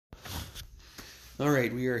All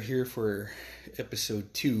right, we are here for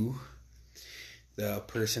episode 2. The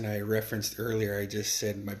person I referenced earlier, I just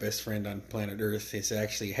said my best friend on planet Earth, it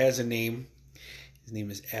actually has a name. His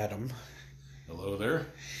name is Adam. Hello there.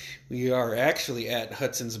 We are actually at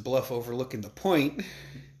Hudson's Bluff overlooking the point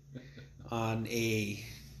on a,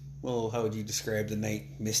 well, how would you describe the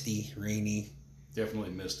night? Misty, rainy.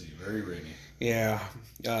 Definitely misty, very rainy. Yeah.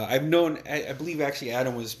 I've known, I believe actually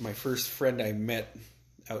Adam was my first friend I met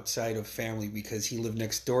outside of family because he lived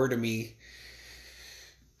next door to me.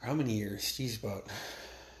 How many years? Jeez, about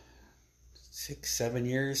 6, 7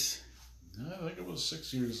 years. I think it was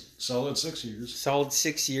 6 years, solid 6 years. Solid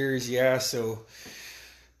 6 years, yeah. So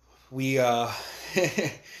we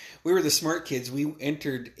we were the smart kids. We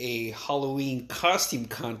entered a Halloween costume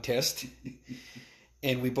contest,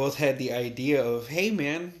 and we both had the idea of, hey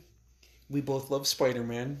man, we both love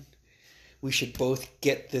Spider-Man. We should both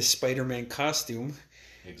get this Spider-Man costume.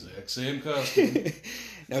 Exact same costume.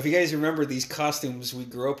 Now, if you guys remember, these costumes we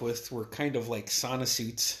grew up with were kind of like sauna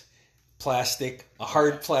suits. Plastic, a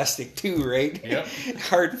hard plastic too, right? Yep.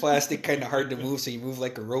 Hard plastic, kind of hard to move, so you move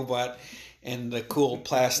like a robot. And the cool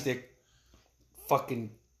plastic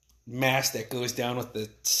fucking mask that goes down with the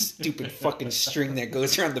stupid fucking string that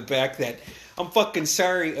goes around the back that, I'm fucking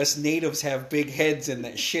sorry, us natives have big heads and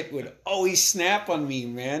that shit would always snap on me,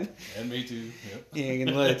 man. And me too, yep. Yeah, and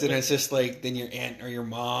it's just like, then your aunt or your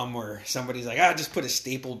mom or somebody's like, just put a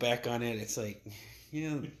staple back on it. It's like,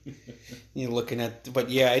 you're looking at,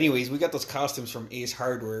 but yeah, anyways, we got those costumes from Ace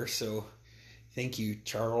Hardware, so thank you,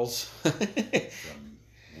 Charles. From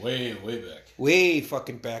way back. Way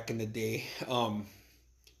fucking back in the day.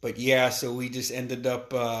 But yeah, so we just ended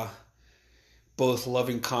up both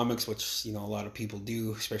loving comics, which, a lot of people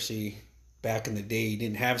do, especially back in the day. You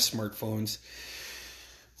didn't have smartphones.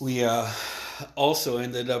 We also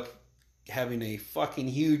ended up having a fucking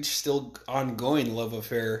huge, still ongoing love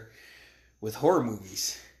affair with horror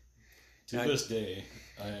movies. To this day,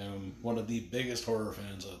 I am one of the biggest horror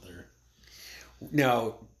fans out there.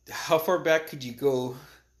 Now, how far back could you go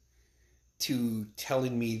to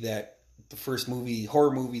telling me that the first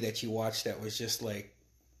horror movie that you watched that was just like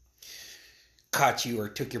caught you or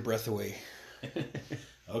took your breath away?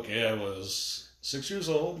 Okay, I was 6 years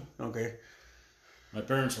old. Okay. My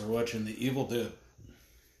parents were watching The Evil Dead.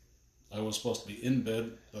 I was supposed to be in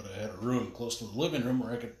bed, but I had a room close to the living room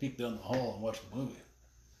where I could peek down the hall and watch the movie.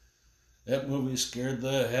 That movie scared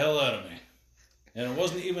the hell out of me. And it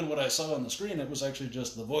wasn't even what I saw on the screen, it was actually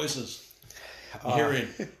just the voices. Hearing,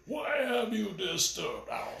 why have you disturbed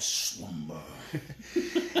our slumber?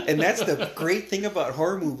 And that's the great thing about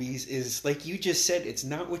horror movies is, like you just said, it's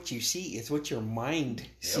not what you see, it's what your mind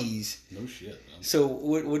sees. No shit, man. So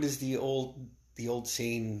what is the old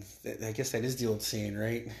saying? I guess that is the old saying,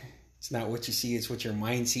 right? It's not what you see, it's what your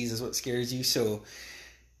mind sees is what scares you. So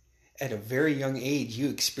at a very young age, you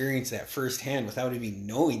experienced that firsthand without even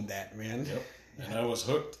knowing that, man. Yep. And I was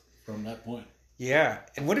hooked from that point. Yeah,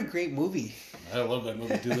 and what a great movie. I love that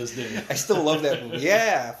movie to this day. I still love that movie.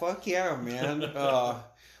 Yeah, fuck yeah, man.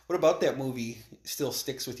 What about that movie still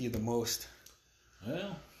sticks with you the most?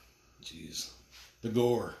 Well, jeez. The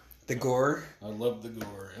gore. The gore? I love the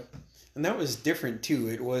gore, yep. And that was different, too.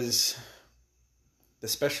 It was... The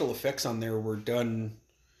special effects on there were done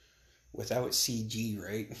without CG,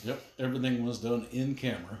 right? Yep, everything was done in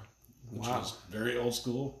camera, which Wow. was very old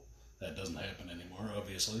school. That doesn't happen anymore,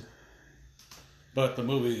 obviously. But the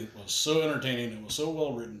movie was so entertaining. It was so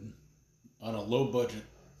well written. On a low budget,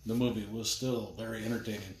 the movie was still very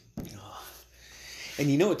entertaining.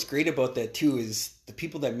 And what's great about that, too, is the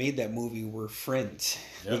people that made that movie were friends.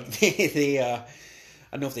 Yep. They I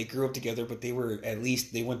don't know if they grew up together, but they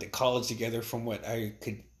went to college together from what I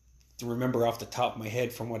could remember off the top of my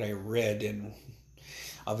head from what I read. And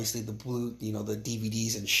obviously the the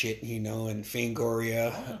DVDs and shit, and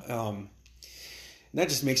Fangoria. And that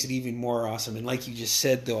just makes it even more awesome. And like you just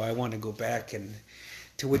said, though, I want to go back and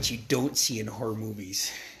to what you don't see in horror movies.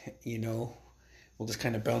 We'll just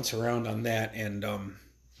kind of bounce around on that. And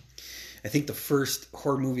I think the first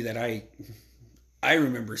horror movie that I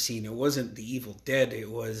remember seeing, it wasn't The Evil Dead, it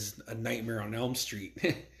was A Nightmare on Elm Street.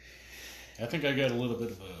 I think I got a little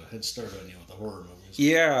bit of a head start on you with the horror movies.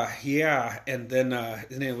 Yeah. And then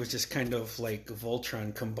it was just kind of like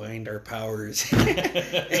Voltron combined our powers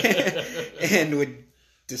and would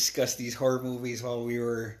discuss these horror movies while we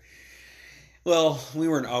weren't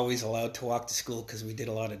always allowed to walk to school because we did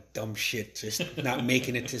a lot of dumb shit, just not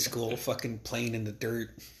making it to school, fucking playing in the dirt.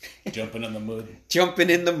 Jumping in the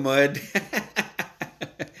mud.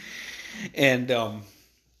 And,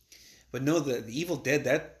 but no, the Evil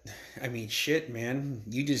Dead, shit, man,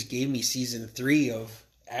 you just gave me season 3 of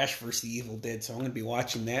Ash vs. the Evil Dead, so I'm going to be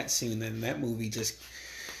watching that soon. And that movie just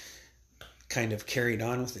kind of carried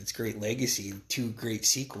on with its great legacy. 2 great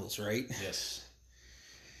sequels, right? Yes.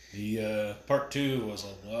 The part 2 was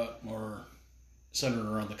a lot more centered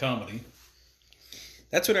around the comedy.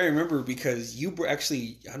 That's what I remember, because you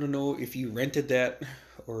actually, I don't know if you rented that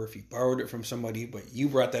or if you borrowed it from somebody, but you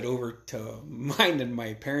brought that over to mine and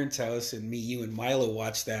my parents' house, and me, you, and Milo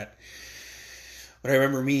watched that. But I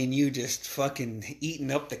remember me and you just fucking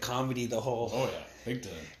eating up the comedy the whole... Oh, yeah. Big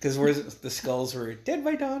time. Because the skulls were dead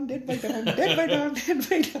by dawn, dead by dawn, dead by dawn, dead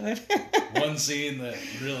by dawn. One scene that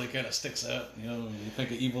really kind of sticks out, you know, you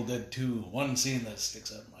think of Evil Dead 2, one scene that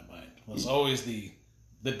sticks out in my mind was always the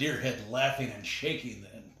deer head laughing and shaking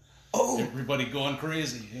and everybody going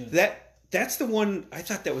crazy. Yeah. That's the one, I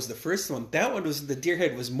thought that was the first one. That one was the deer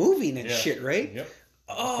head was moving and shit, right? Yep.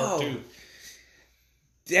 Oh. Part 2.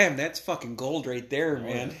 Damn, that's fucking gold right there,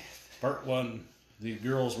 man. Yeah. Part 1, the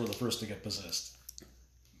girls were the first to get possessed.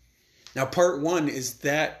 Now, part 1 is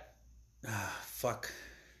that... fuck.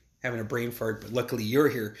 Having a brain fart, but luckily you're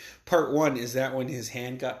here. Part 1, is that when his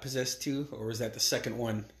hand got possessed too? Or was that the second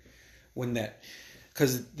one? When that...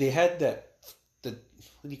 Because they had that...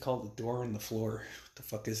 What do you call the door on the floor? What the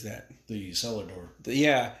fuck is that? The cellar door.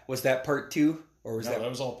 Yeah. Was that part 2? Or was that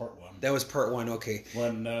was all part 1. That was part 1, okay.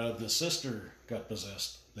 When the sister got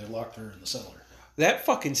possessed, they locked her in the cellar. That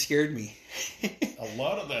fucking scared me. A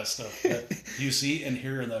lot of that stuff that you see and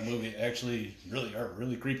hear in that movie actually really are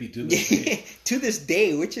really creepy to this day. To this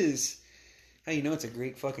day, which is how you know it's a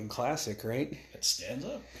great fucking classic, right? It stands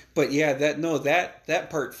up. But yeah, that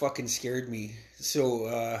part fucking scared me.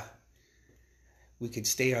 So we could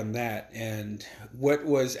stay on that. And what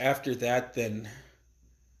was after that then?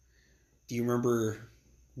 Do you remember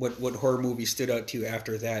what horror movie stood out to you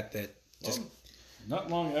after that just...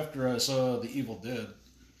 Not long after I saw The Evil Dead,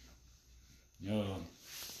 you know,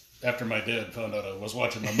 after my dad found out I was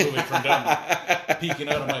watching the movie from down, peeking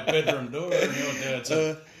out of my bedroom door, you know, Dad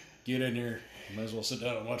said, "Get in here. You might as well sit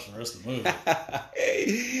down and watch the rest of the movie."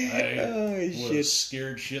 I was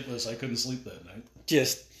scared shitless. I couldn't sleep that night.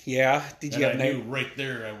 Yeah. Did you have I knew right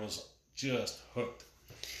there I was just hooked.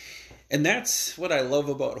 And that's what I love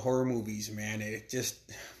about horror movies, man. It just,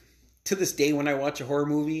 to this day, when I watch a horror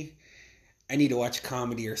movie, I need to watch a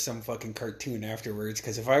comedy or some fucking cartoon afterwards,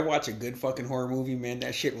 because if I watch a good fucking horror movie, man,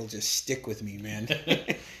 that shit will just stick with me, man.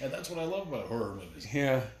 And that's what I love about horror movies.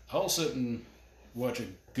 Yeah. I'll sit and watch a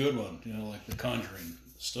good one, you know, like The Conjuring.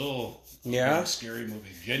 Still a scary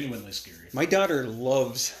movie, genuinely scary. My daughter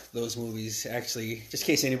loves those movies, actually. Just in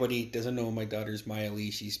case anybody doesn't know, my daughter's Maya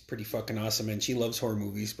Lee. She's pretty fucking awesome, and she loves horror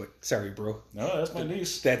movies, but sorry, bro. No, that's my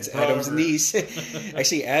niece. That's Adam's niece.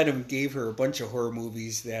 Actually, Adam gave her a bunch of horror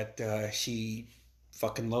movies that she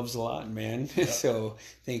fucking loves a lot, man. Yep. So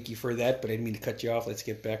thank you for that, but I didn't mean to cut you off. Let's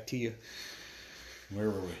get back to you.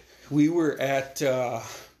 Where were we? We were at...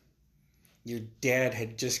 your dad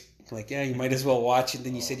had just... Like, yeah, you might as well watch it.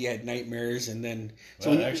 Then you said you had nightmares, and then...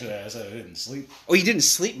 Actually, I said I didn't sleep. Oh, you didn't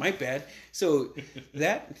sleep? My bad. So,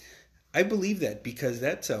 that... I believe that, because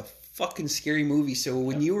that's a fucking scary movie. So,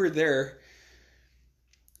 when you were there,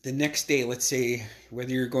 the next day, let's say,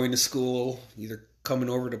 whether you're going to school, either coming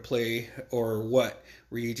over to play, or what,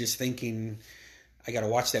 were you just thinking, I gotta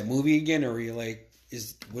watch that movie again? Or were you like,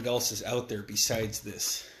 what else is out there besides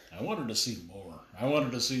this? I wanted to see more. I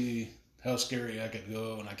wanted to see... how scary I could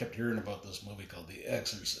go, and I kept hearing about this movie called The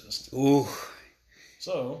Exorcist. Ooh.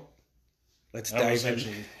 So, let's dive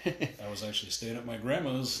in. I was actually staying at my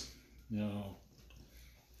grandma's, you know,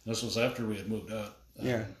 this was after we had moved out.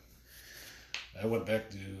 Yeah. I went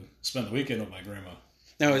back to spend the weekend with my grandma.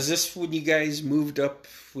 Now, is this when you guys moved up,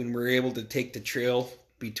 when we were able to take the trail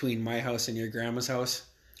between my house and your grandma's house?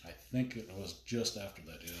 I think it was just after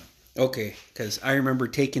that, yeah. Okay, because I remember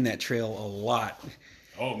taking that trail a lot.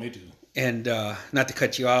 Oh, me too. And not to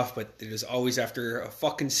cut you off, but it was always after a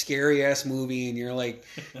fucking scary-ass movie, and you're like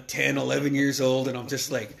 10, 11 years old, and I'm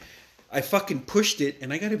just like, I fucking pushed it,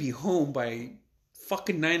 and I got to be home by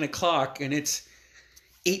fucking 9 o'clock, and it's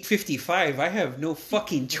 8:55. I have no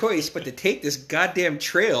fucking choice but to take this goddamn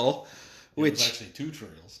trail, which... It was actually 2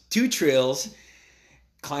 trails. 2 trails,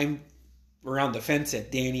 climb around the fence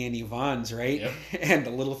at Danny and Yvonne's, right? Yep. And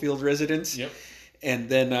the Littlefield residence. Yep. And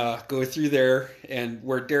then go through there, and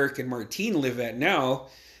where Derek and Martine live at now,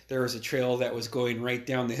 there was a trail that was going right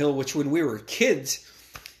down the hill, which when we were kids,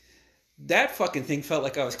 that fucking thing felt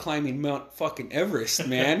like I was climbing Mount fucking Everest,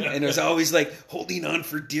 man. And it was always like holding on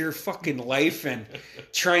for dear fucking life and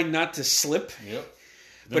trying not to slip. Yep.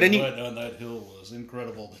 But mud on that hill was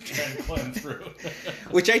incredible to try and climb through.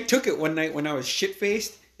 Which I took it one night when I was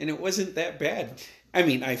shit-faced, and it wasn't that bad. I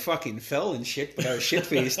mean, I fucking fell and shit, but I was shit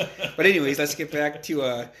faced. But anyways, let's get back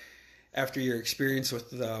to after your experience with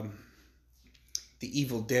the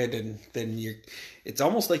Evil Dead, and then it's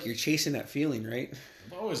almost like you're chasing that feeling, right?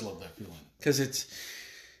 I've always loved that feeling. Because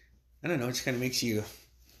I don't know, it just kind of makes you.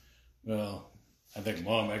 Well, I think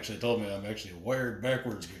Mom actually told me I'm actually wired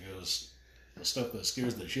backwards because the stuff that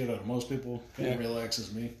scares the shit out of most people kind of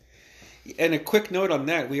relaxes me. And a quick note on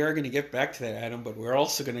that, we are going to get back to that, Adam, but we're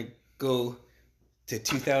also going to go to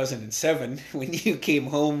 2007 when you came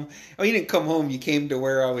home. Oh, you didn't come home. You came to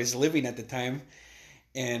where I was living at the time.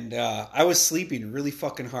 And I was sleeping really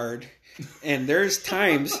fucking hard. And there's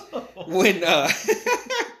times when,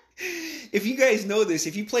 if you guys know this,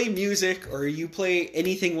 if you play music or you play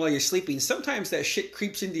anything while you're sleeping, sometimes that shit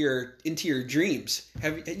creeps into your dreams.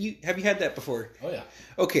 Have you had that before? Oh, yeah.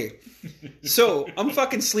 Okay. So I'm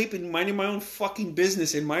fucking sleeping, minding my own fucking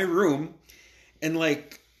business in my room. And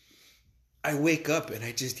like, I wake up and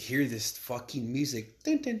I just hear this fucking music.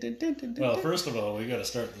 Dun, dun, dun, dun, dun, dun, Well, dun. first of all, we got to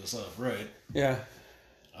start this off right. Yeah.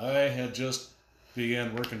 I had just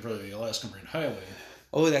began working for the Alaska Marine Highway.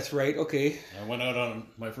 Oh, that's right. Okay. I went out on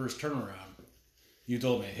my first turnaround. You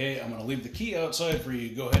told me, hey, I'm going to leave the key outside for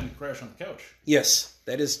you. Go ahead and crash on the couch. Yes,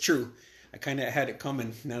 that is true. I kind of had it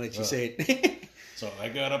coming now that you say it. So I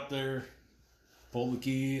got up there, pulled the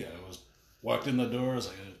key. Walked in the door. I was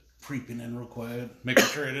like creeping in real quiet, making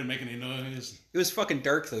sure I didn't make any noise. It was fucking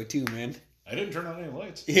dark though too, man. I didn't turn on any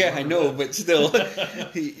lights. Yeah, I know, but still,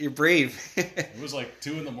 you're brave. It was like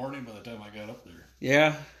 2 a.m. by the time I got up there.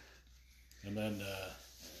 Yeah. And then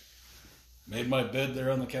made my bed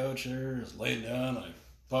there on the couch there. Was laying down. I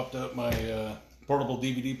popped up my portable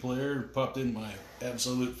DVD player, popped in my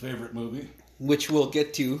absolute favorite movie. Which we'll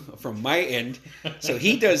get to from my end. So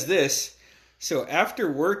he does this. So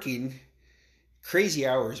after working crazy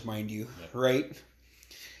hours, mind you, right?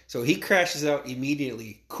 So he crashes out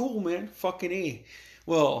immediately. Cool, man. Fucking A.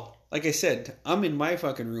 Well, like I said, I'm in my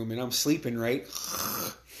fucking room and I'm sleeping, right?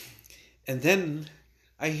 And then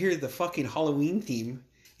I hear the fucking Halloween theme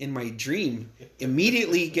in my dream.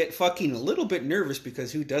 Immediately get fucking a little bit nervous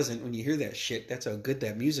because who doesn't when you hear that shit? That's how good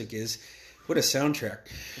that music is. What a soundtrack.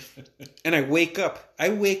 And I wake up.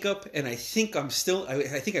 And I think I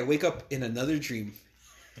think I wake up in another dream.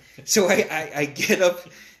 So I get up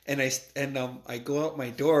and I go out my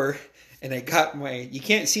door and I got you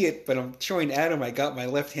can't see it, but I'm showing Adam, I got my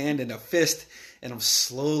left hand in a fist and I'm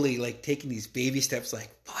slowly like taking these baby steps like,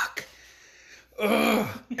 fuck. I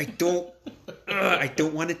don't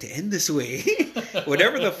want it to end this way.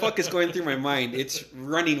 Whatever the fuck is going through my mind, it's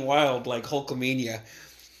running wild like Hulkamania.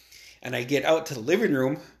 And I get out to the living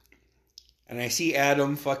room and I see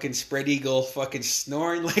Adam fucking spread eagle fucking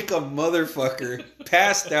snoring like a motherfucker,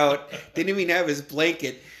 passed out, didn't even have his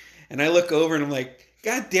blanket. And I look over and I'm like,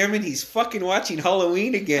 God damn it, he's fucking watching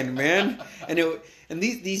Halloween again, man. And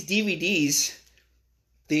these DVDs,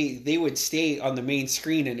 they would stay on the main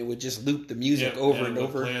screen and it would just loop the music over and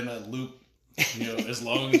over. Playing that loop, as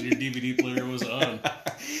long as your DVD player was on.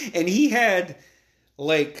 And he had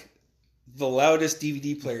like the loudest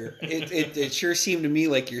DVD player. It sure seemed to me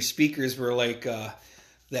like your speakers were like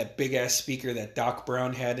that big ass speaker that Doc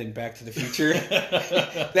Brown had in Back to the Future.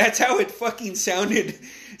 That's how it fucking sounded.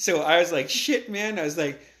 So I was like, shit, man. I was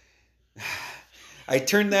like, I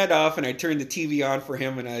turned that off and I turned the TV on for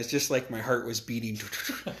him and I was just like, my heart was beating.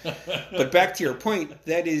 But back to your point,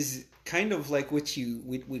 that is kind of like what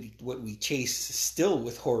we chase still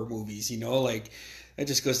with horror movies, like that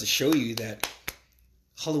just goes to show you that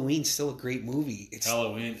Halloween's still a great movie.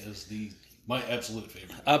 Halloween is my absolute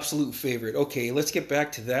favorite. Absolute favorite. Okay, let's get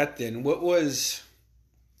back to that then. We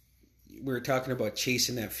were talking about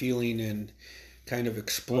chasing that feeling and kind of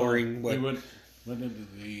exploring we went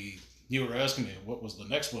into you were asking me what was the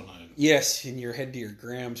next one Yes, and you're headed to your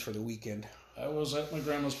Grams for the weekend. I was at my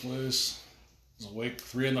grandma's place. I was awake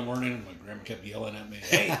 3 a.m. and my grandma kept yelling at me,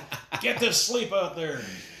 hey, get this sleep out there. And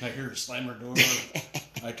I hear her slam her door.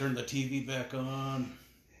 I turned the TV back on.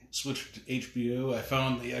 Switched to HBO. I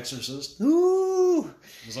found The Exorcist. Ooh!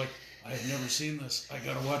 I was like, I've never seen this. I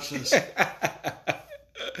gotta watch this.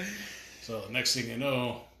 So the next thing you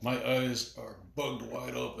know, my eyes are bugged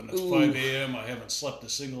wide open. It's 5 a.m. I haven't slept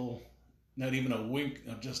not even a wink.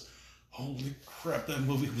 I'm just, holy crap, that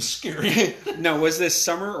movie was scary. Now, was this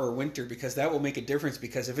summer or winter? Because that will make a difference.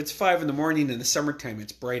 Because if it's 5 a.m. in the summertime,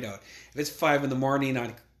 it's bright out. If it's 5 a.m.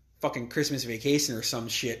 on fucking Christmas vacation or some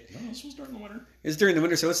shit. No, this was during the winter. It's during the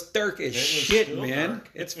winter, so it's dark as shit, man. Dark.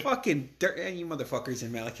 It's fucking dark. And you motherfuckers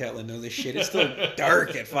in Malakatla know this shit. It's still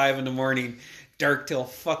dark at 5 a.m. Dark till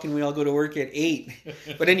fucking we all go to work at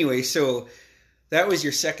 8. But anyway, so that was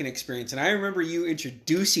your second experience. And I remember you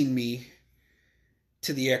introducing me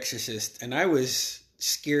to The Exorcist, and I was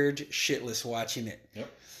scared shitless watching it.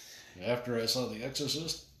 Yep. After I saw The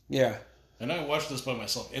Exorcist, Yeah. and I watched this by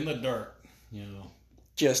myself in the dark,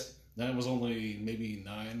 Just That was only maybe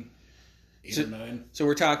 8 or 9. so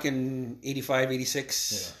we're talking 85,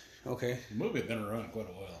 86? Yeah. Okay. The movie had been around quite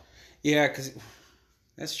a while. Yeah, because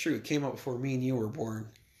that's true. It came out before me and you were born.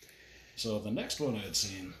 So the next one I had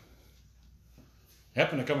seen,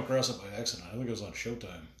 happened to come across it by accident. I think it was on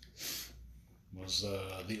Showtime. Was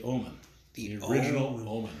The Omen. The original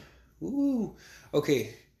Omen. Ooh.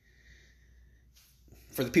 Okay.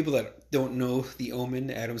 For the people that don't know The Omen,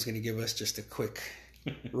 Adam's going to give us just a quick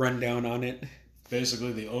rundown on it.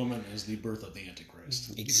 Basically, The Omen is the birth of the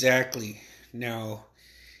Antichrist. Exactly. Now,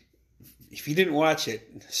 if you didn't watch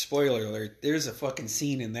it, spoiler alert, there's a fucking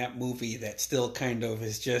scene in that movie that still kind of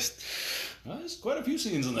is just... There's quite a few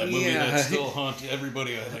scenes in that movie that still haunt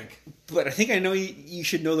everybody, I think. But I think I know you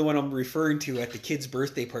should know the one I'm referring to at the kid's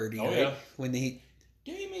birthday party, right? Yeah. When they...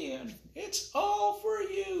 Damien, it's all for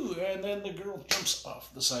you! And then the girl jumps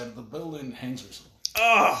off the side of the building and hangs herself.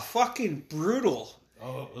 Oh, fucking brutal.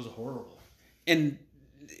 Oh, it was horrible. And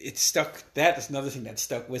it stuck. That is another thing that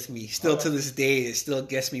stuck with me. Still to this day, it still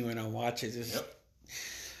gets me when I watch it. Yep.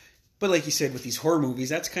 But like you said, with these horror movies,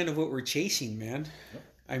 that's kind of what we're chasing, man. Yep.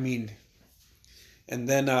 I mean, and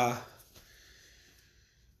then,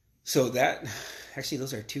 so that, actually,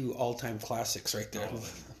 those are 2 all-time classics right there.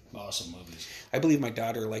 Awesome movies. I believe my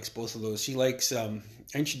daughter likes both of those. She likes, I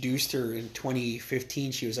introduced her in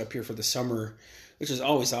 2015. She was up here for the summer, which is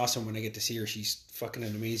always awesome when I get to see her. She's fucking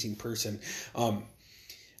an amazing person.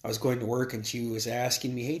 I was going to work and she was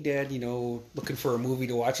asking me, hey, Dad, looking for a movie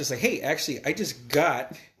to watch. I was like, hey, actually, I just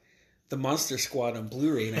got the Monster Squad on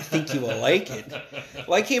Blu-ray and I think you will like it.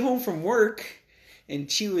 Well, I came home from work and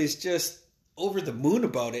she was just over the moon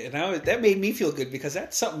about it. And that made me feel good because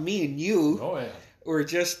that's something me and you were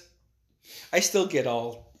just... I still get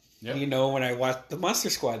all... Yep. When I watch the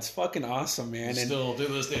Monster Squad's fucking awesome, man. Still to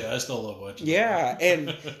this day, I still love watching. Yeah,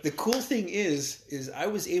 and the cool thing is I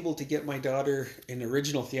was able to get my daughter an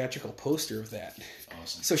original theatrical poster of that.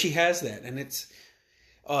 Awesome. So she has that, and it's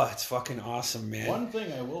fucking awesome, man. One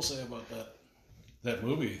thing I will say about that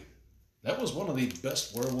movie, that was one of the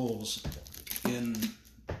best werewolves in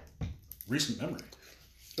recent memory.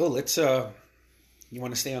 Oh, let's. You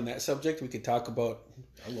want to stay on that subject? We could talk about.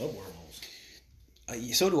 I love werewolves.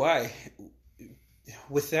 So do I.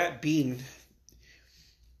 With that being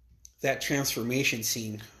that transformation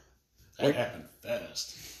scene, that happened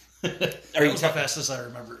fast. That was the fastest I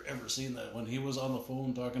remember ever seeing that, when he was on the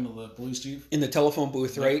phone talking to the police chief in the telephone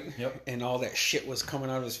booth, right? Yep. And all that shit was coming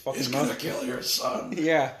out of his fucking mouth. He's gonna kill your son.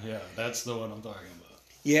 Yeah. Yeah, that's the one I'm talking about.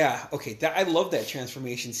 Yeah. Okay. I love that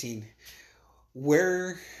transformation scene.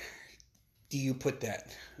 Where do you put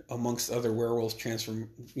that amongst other werewolves transform?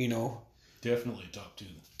 Definitely top 2.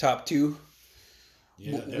 Top 2?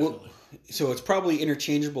 Yeah, definitely. So it's probably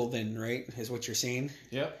interchangeable then, right? Is what you're saying?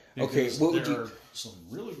 Yeah. Okay. What would there are some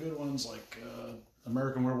really good ones like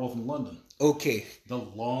American Werewolf in London. Okay. The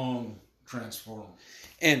long transform.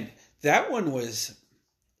 And that one was...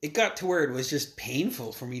 It got to where it was just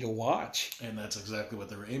painful for me to watch. And that's exactly what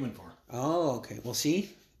they were aiming for. Oh, okay. Well, see?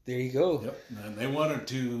 There you go. Yep. And they wanted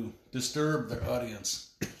to disturb their audience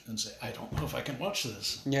and say, I don't know if I can watch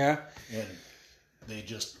this. Yeah. And they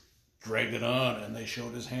just dragged it on and they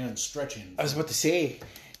showed his hand stretching. I was about to say,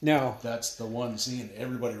 now... That's the one scene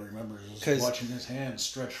everybody remembers, is watching his hand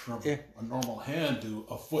stretch from a normal hand to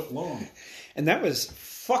a foot long. And that was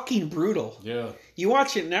fucking brutal. Yeah. You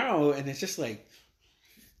watch it now and it's just like,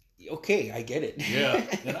 okay, I get it. Yeah.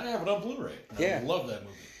 And I have it on Blu-ray. I love that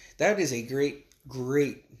movie. That is a great,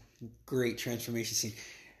 great, great transformation scene.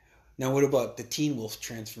 Now, what about the Teen Wolf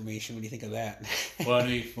transformation? What do you think of that?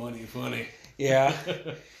 Funny. Yeah.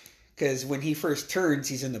 Because when he first turns,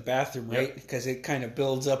 he's in the bathroom, right? Because it kind of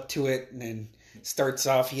builds up to it and then starts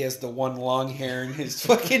off, he has the one long hair in his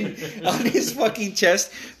fucking, on his fucking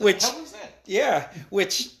chest. Which, how was that? Yeah.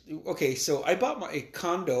 Which, okay, so I bought my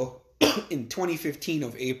condo in 2015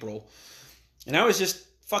 of April. And I was just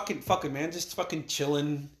fucking, man, just fucking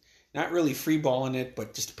chilling. Not really freeballing it,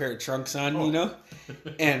 but just a pair of trunks on,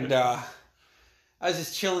 And I was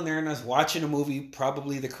just chilling there and I was watching a movie,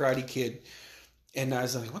 probably The Karate Kid. And I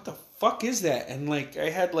was like, what the fuck is that? And like, I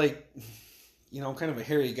had like, kind of a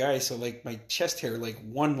hairy guy. So like my chest hair, like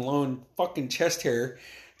one lone fucking chest hair,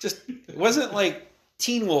 just, it wasn't like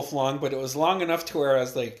Teen Wolf long, but it was long enough to where I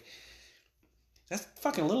was like, that's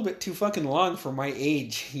fucking a little bit too fucking long for my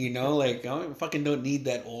age, Like, I fucking don't need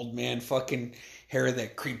that old man fucking hair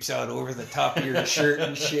that creeps out over the top of your shirt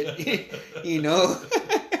and shit,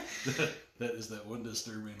 That is that one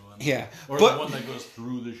disturbing one. Yeah. Or the one that goes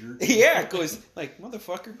through the shirt. Yeah, it goes like,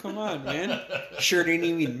 motherfucker, come on, man. Shirt ain't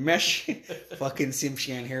even mesh. Fucking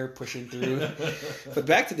Simshan hair pushing through. But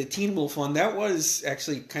back to the Teen Wolf one, that was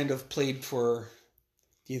actually kind of played for...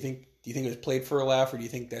 Do you think it was played for a laugh, or do you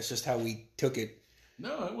think that's just how we took it?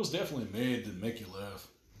 No, it was definitely made to make you laugh.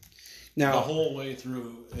 Now, the whole way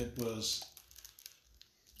through, it was...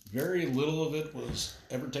 Very little of it was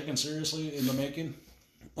ever taken seriously in the making.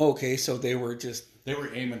 Okay, so they were just... They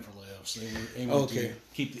were aiming for laughs. They were aiming to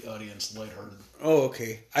keep the audience lighthearted. Oh,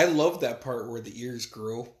 okay. I love that part where the ears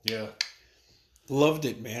grow. Yeah. Loved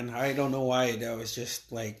it, man. I don't know why. That was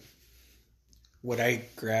just like what I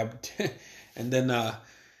grabbed. And then,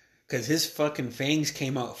 because his fucking fangs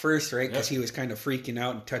came out first, right? Because he was kind of freaking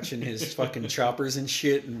out and touching his fucking choppers and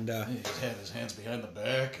shit. And he had his hands behind the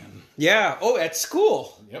back. And yeah. Oh, at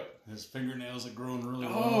school. Yep. His fingernails had grown really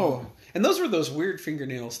long. Oh. And those were those weird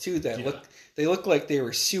fingernails, too, that look like they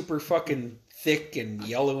were super fucking thick and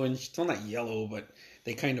yellow. And still not yellow, but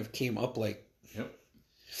they kind of came up like... Yep.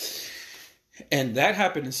 And that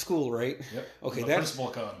happened in school, right? Yep. Okay, the principal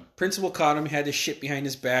caught him. Principal caught him, had his shit behind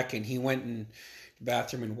his back, and he went in the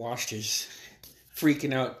bathroom and washed his...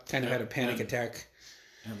 Freaking out, kind of had a panic attack.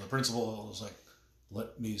 And the principal was like,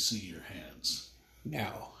 let me see your hands.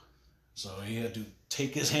 Now. So he had to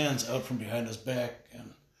take his hands out from behind his back.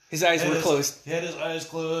 And his eyes were closed. He had his eyes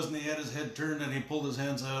closed, and he had his head turned, and he pulled his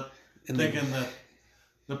hands out, thinking that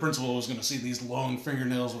the principal was going to see these long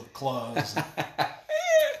fingernails with claws.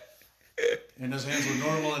 And his hands were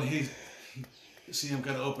normal, and he see him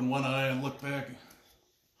kind of open one eye and look back.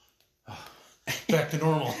 Back to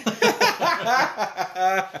normal.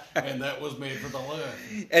 And that was made for the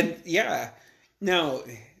laugh. And yeah, now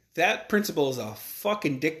that principal is a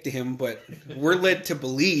fucking dick to him, but we're led to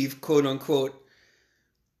believe, quote unquote,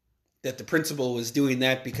 that the principal was doing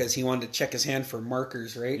that because he wanted to check his hand for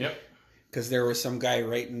markers, right? Yep. Because there was some guy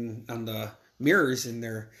writing on the mirrors in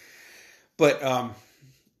there. But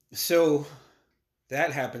so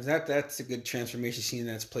that happens. That's a good transformation scene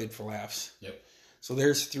that's played for laughs. Yep. So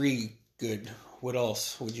there's 3 good. What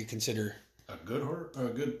else would you consider? A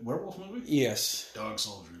good werewolf movie? Yes. Dog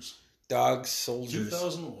Soldiers. Dog Soldiers.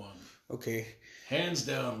 2001. Okay. Hands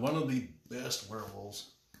down, one of the best werewolves.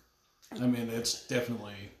 I mean, it's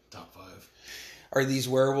definitely top 5. Are these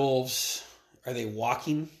werewolves? Are they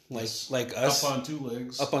walking like us? Up on 2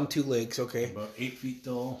 legs. Up on 2 legs. Okay. About 8 feet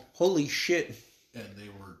tall. Holy shit! And they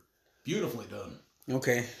were beautifully done.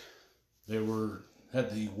 Okay. They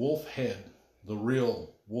had the wolf head, the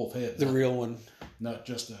real wolf head. The real one. Not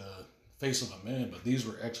just a face of a man, but these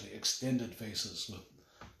were actually extended faces with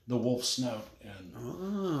the wolf snout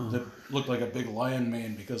and that looked like a big lion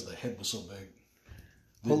mane because the head was so big.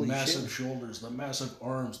 The massive shoulders, the massive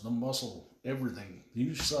arms, the muscle, everything.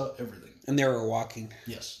 You saw everything. And they were walking.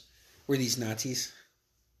 Yes. Were these Nazis?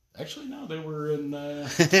 Actually, no, they were in...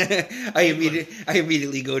 I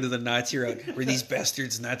immediately go to the Nazi route. Were these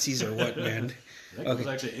bastards Nazis or what, man? I think it was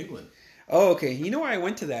actually England. Oh, okay. You know why I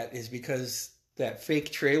went to that is because that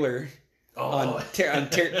fake trailer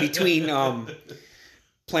between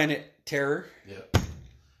Planet Terror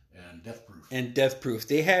and Death Proof.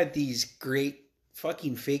 They had these great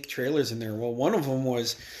fucking fake trailers in there. Well, one of them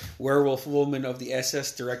was Werewolf Woman of the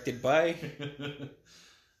SS, directed by Quentin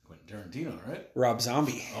Tarantino, right? Rob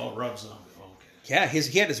Zombie. Oh, Rob Zombie. Okay. Yeah,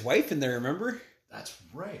 he had his wife in there. Remember? That's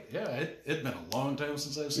right. Yeah, it'd been a long time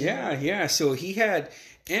since I've seen. Yeah. So he had,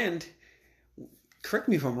 and correct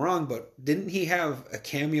me if I'm wrong, but didn't he have a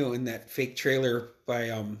cameo in that fake trailer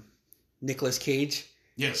by Nicolas Cage?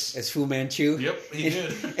 Yes. As Fu Manchu? Yep, he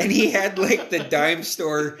did. And he had like the dime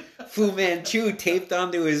store Fu Manchu taped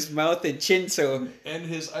onto his mouth and chin, so... And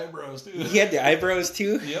his eyebrows, too. He had the eyebrows,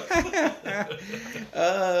 too? Yep.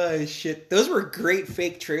 Oh, shit. Those were great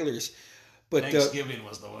fake trailers. But Thanksgiving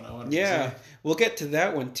was the one I wanted to see. We'll get to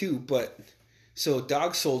that one, too, but... So,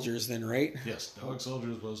 Dog Soldiers then, right? Yes, Dog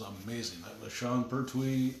Soldiers was amazing. That was Sean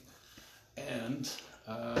Pertwee and...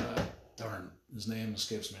 darn, his name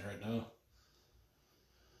escapes me right now.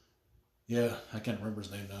 Yeah, I can't remember his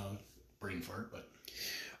name now. Brain fart, but...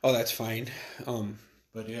 Oh, that's fine.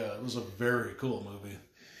 But yeah, it was a very cool movie.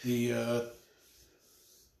 The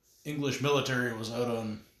English military was out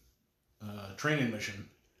on a training mission.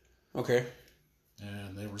 Okay.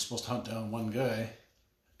 And they were supposed to hunt down one guy.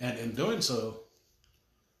 And in doing so,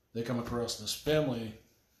 they come across this family.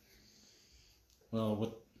 Well,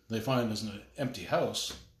 what they find is an empty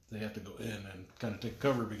house. They have to go in and kind of take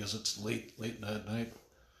cover because it's late at night.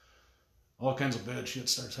 All kinds of bad shit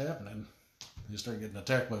starts happening. They start getting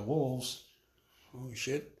attacked by wolves. Oh,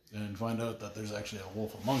 shit. And find out that there's actually a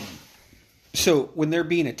wolf among them. So, when they're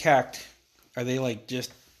being attacked, Are they like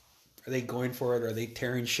just? Are they going for it? Are they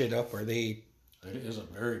tearing shit up? Are they? It is a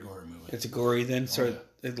very gory movie. It's a gory then, so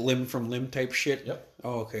yeah. limb from limb type shit. Yep.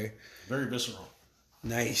 Oh, okay. Very visceral.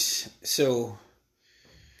 Nice. So,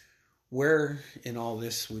 where in all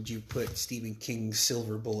this would you put Stephen King's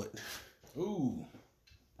Silver Bullet? Ooh.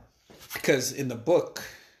 Because in the book,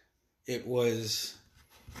 it was...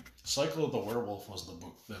 Cycle of the Werewolf was the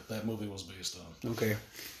book that movie was based on. Okay.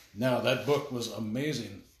 Now, that book was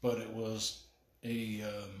amazing, but it was a...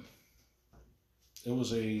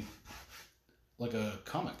 like a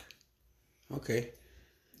comic. Okay.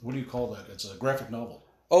 What do you call that? It's a graphic novel.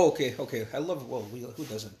 Oh, okay. I love it. Well, who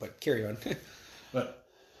doesn't? But carry on. But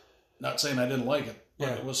not saying I didn't like it, but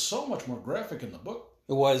Yeah. it was so much more graphic in the book.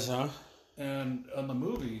 It was, huh? And on the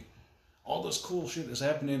movie, all this cool shit is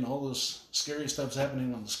happening, all this scary stuff's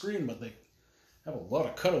happening on the screen, but they have a lot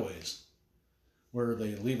of cutaways where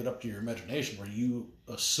they leave it up to your imagination, where you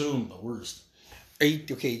assume the worst. Are you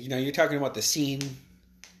okay? You're talking about the scene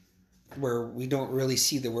where we don't really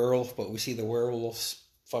see the werewolf, but we see the werewolf's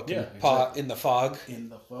fucking paw exactly. in the fog. In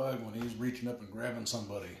the fog, when he's reaching up and grabbing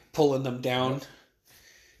somebody, pulling them down,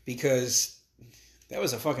 because that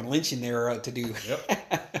was a fucking lynching they were out to do.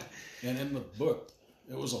 Yep. And in the book,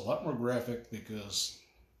 it was a lot more graphic because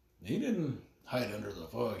he didn't hide under the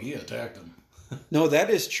fog. He attacked him. No, that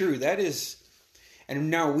is true. That is... And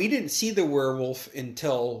now, we didn't see the werewolf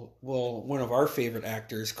until, well, one of our favorite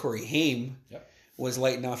actors, Corey Haim, was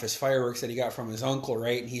lighting off his fireworks that he got from his uncle,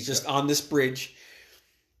 right? And he's just on this bridge.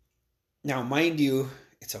 Now, mind you,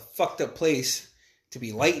 it's a fucked up place to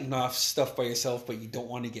be lighting off stuff by yourself, but you don't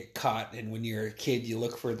want to get caught. And when you're a kid, you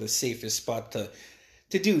look for the safest spot to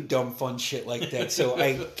do dumb, fun shit like that. So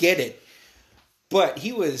I get it. But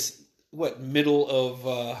he was, middle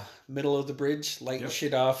of the bridge, lighting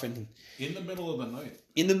shit off, and in the middle of the night.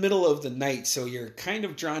 In the middle of the night, so you're kind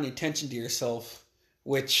of drawing attention to yourself,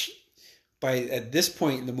 which at this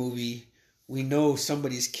point in the movie, we know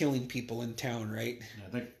somebody's killing people in town, right? I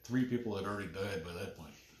think 3 people had already died by that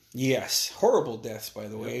point. Yes, horrible deaths, by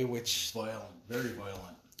the way, which... Violent, very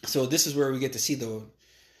violent. So this is where we get to see do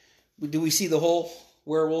we see the whole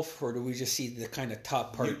werewolf, or do we just see the kind of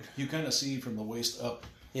top part? You kind of see from the waist up.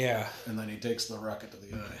 Yeah. And then he takes the rocket to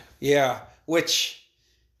the eye. Yeah, which,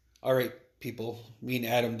 all right, people, me and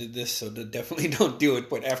Adam did this, so definitely don't do it.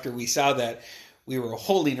 But after we saw that, we were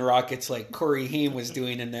holding rockets like Corey Haim was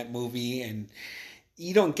doing in that movie, and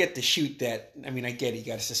you don't get to shoot that. I mean, I get it, you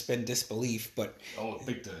got to suspend disbelief, but... Oh,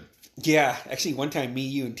 big time. Yeah, actually, one time me,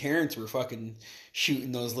 you, and Terrence were fucking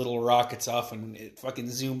shooting those little rockets off, and it fucking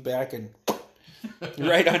zoomed back and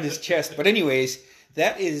right on his chest. But anyways,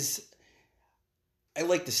 that is... I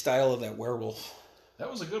like the style of that werewolf. That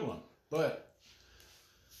was a good one. But,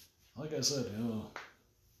 like I said,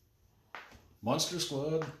 Monster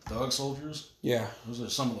Squad, Dog Soldiers. Yeah. Those are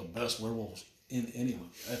some of the best werewolves in any movie,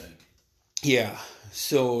 I think. Yeah.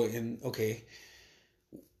 So,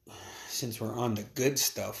 since we're on the good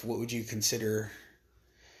stuff, what would you consider...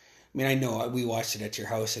 I mean, I know we watched it at your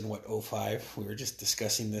house in, 2005? We were just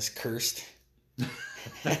discussing this Cursed.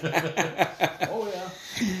 Oh, yeah.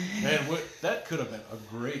 Man, that could have been a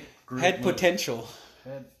great Had movie. potential.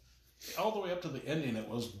 All the way up to the ending, it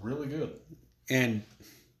was really good.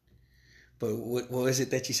 But what was it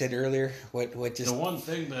that you said earlier? What just... The one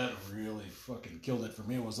thing that really fucking killed it for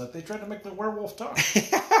me was that they tried to make the werewolf talk.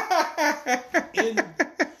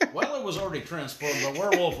 While it was already transformed, the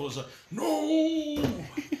werewolf was no!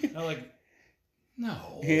 I'm like,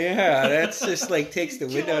 no. Yeah, that's just like takes the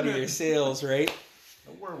wind out of your sails, right?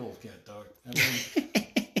 A werewolf can't talk. I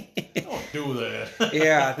mean, don't do that.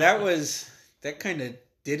 Yeah, that kind of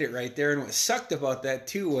did it right there. And what sucked about that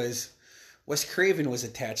too was Wes Craven was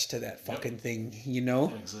attached to that fucking thing,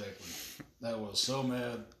 Exactly. That was so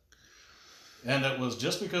mad. And it was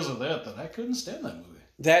just because of that I couldn't stand that movie.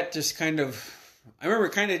 That just kind of... I remember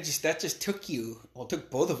that just took took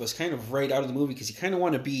both of us kind of right out of the movie, because you kind of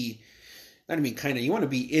want to be... you want to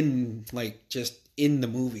be in, just in the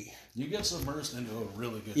movie. You get submersed into a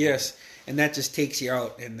really good movie. And that just takes you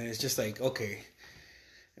out, and then it's just like, okay.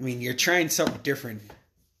 I mean, you're trying something different,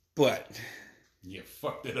 but... You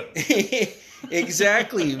fucked it up.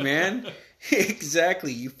 Exactly, man.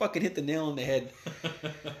 Exactly. You fucking hit the nail on the head.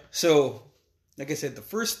 So, like I said, the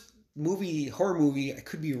first horror movie, I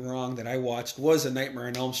could be wrong, that I watched was A Nightmare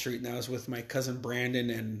on Elm Street, and I was with my cousin Brandon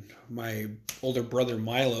and my older brother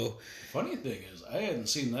Milo. Funny thing is, I hadn't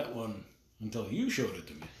seen that one until you showed it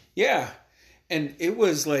to me. Yeah. And it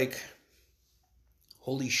was like,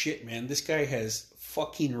 holy shit, man, this guy has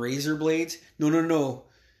fucking razor blades. No.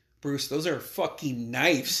 Bruce, those are fucking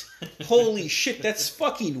knives. Holy shit, that's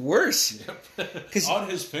fucking worse. Yep. On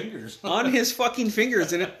his fingers. On his fucking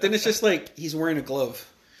fingers. And then it's just like he's wearing a glove.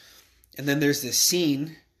 And then there's this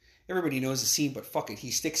scene. Everybody knows the scene, but fuck it.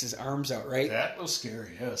 He sticks his arms out, right? That was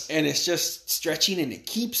scary, yes. And it's just stretching, and it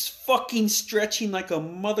keeps fucking stretching like a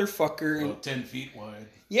motherfucker. About 10 feet wide.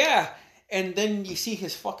 Yeah. And then you see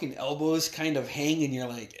his fucking elbows kind of hang, and you're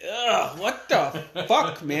like, ugh, what the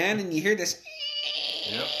fuck, man? And you hear this...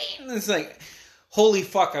 Yep. And it's like, holy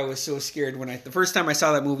fuck, I was so scared the first time I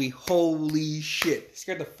saw that movie. Holy shit. It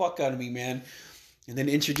scared the fuck out of me, man. And then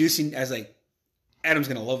I was like, Adam's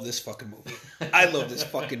gonna love this fucking movie. I love this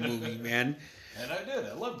fucking movie, man. And I did.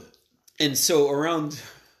 I loved it. And so around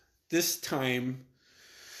this time,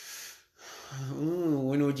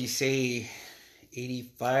 when would you say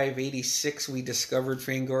 85, 86, we discovered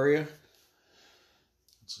Fangoria?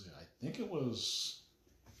 Let's see. I think it was...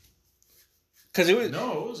 Because it was...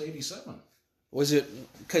 No, it was 87. Was it...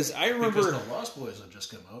 Because I remember... Because the Lost Boys had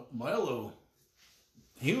just come out. Milo,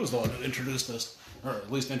 he was the one who introduced us, or at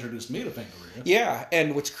least introduced me to Fangoria. Yeah,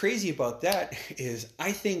 and what's crazy about that is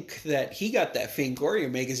I think that he got that Fangoria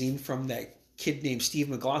magazine from that kid named Steve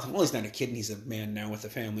McLaughlin. Well, he's not a kid, and he's a man now with a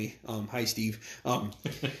family. Hi, Steve.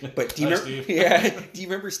 But do you remember? Steve. Yeah, do you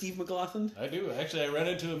remember Steve McLaughlin? I do. Actually, I ran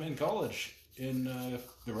into him in college in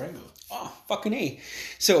Durango. Oh, fucking A.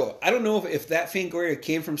 So I don't know if that Fangoria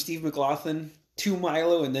came from Steve McLaughlin to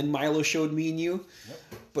Milo, and then Milo showed me and you. Yep.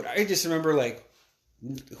 But I just remember, like,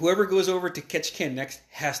 whoever goes over to Ketchikan next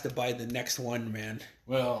has to buy the next one, man.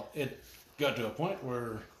 Well, it got to a point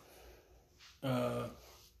where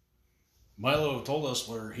Milo told us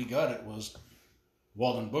where he got it was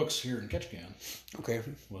Walden Books here in Ketchikan. Okay.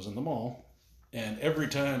 Was in the mall. And every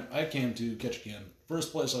time I came to Ketchikan,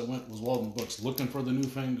 first place I went was Walden Books, looking for the new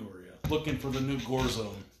Fangoria, looking for the new Gore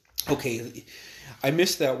Zone. Okay, I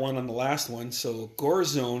missed that one on the last one. So Gore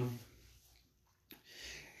Zone, it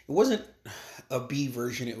wasn't a B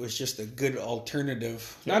version. It was just a good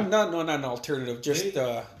alternative. Yeah. Not an alternative. Just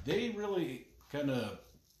they really kind of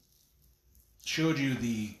showed you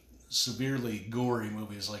the severely gory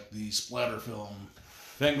movies, like the splatter film.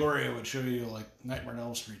 Fangoria would show you like Nightmare on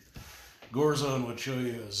Elm Street. Gore Zone would show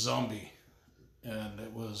you a zombie, and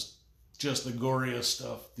it was just the goriest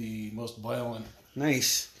stuff, the most violent.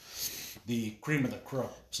 Nice. The cream of the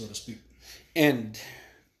crop, so to speak. And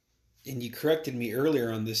you corrected me earlier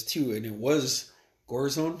on this too, and it was Gore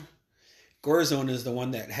Zone. Gore Zone is the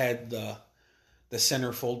one that had the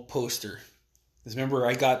centerfold poster. Because remember,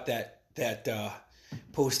 I got that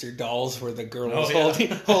poster dolls where the girl was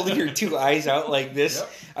holding her two eyes out like this. Yep.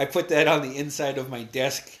 I put that on the inside of my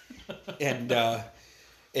desk, and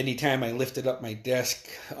anytime I lifted up my desk,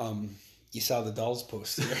 you saw the dolls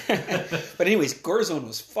poster. But anyways, Gore Zone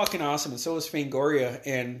was fucking awesome, and so was Fangoria.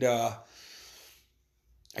 And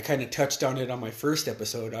I kind of touched on it on my first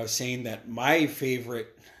episode. I was saying that my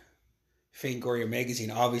favorite Fangoria magazine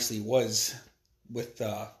obviously was with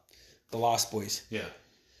the Lost Boys. Yeah.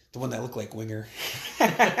 The one that looked like Winger.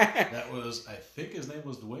 That was, I think his name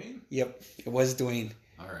was Dwayne? Yep, it was Dwayne.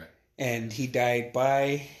 All right. And he died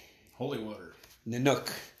by... Holy water.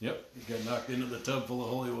 Nanook. Yep, he got knocked into the tub full of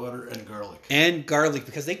holy water and garlic. And garlic,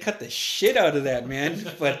 because they cut the shit out of that, man.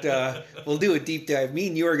 But we'll do a deep dive. Me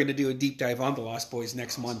and you are going to do a deep dive on the Lost Boys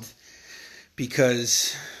next month.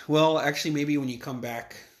 Because, well, actually, maybe when you come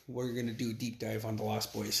back, we're going to do a deep dive on the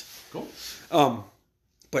Lost Boys. Cool.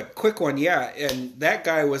 But quick one, yeah. And that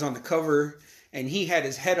guy was on the cover, and he had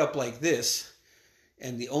his head up like this.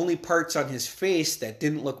 And the only parts on his face that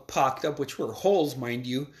didn't look pocked up, which were holes, mind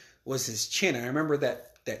you, was his chin. I remember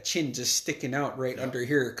that chin just sticking out right under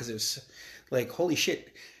here, because it was like, holy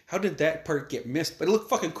shit, how did that part get missed? But it looked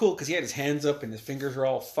fucking cool because he had his hands up and his fingers were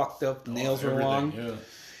all fucked up, nails were long. Yeah.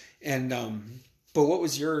 And but what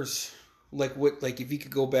was yours? Like what? Like if you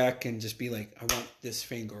could go back and just be like, I want this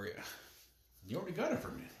Fangoria. You already got it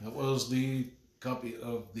for me. That was the copy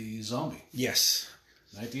of the Zombie. Yes.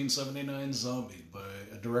 1979 Zombie by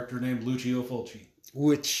a director named Lucio Fulci.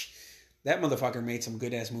 Which, that motherfucker made some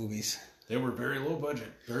good-ass movies. They were very low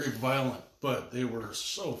budget, very violent, but they were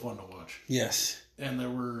so fun to watch. Yes. And they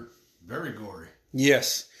were very gory.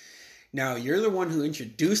 Yes. Now, you're the one who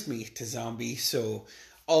introduced me to Zombie, so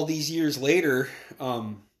all these years later,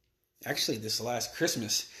 actually this last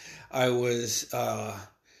Christmas, I was,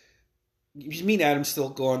 me and Adam still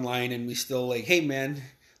go online and we still like, hey man,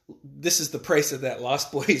 this is the price of that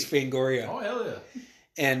Lost Boys Fangoria. Oh, hell yeah.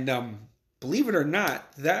 And believe it or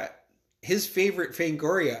not, that his favorite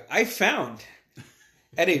Fangoria I found.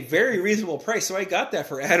 at a very reasonable price. So I got that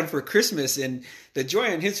for Adam for Christmas, and the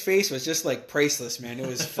joy on his face was just like priceless, man. It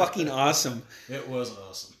was fucking awesome. It was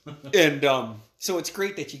awesome. And so it's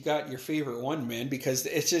great that you got your favorite one, man, because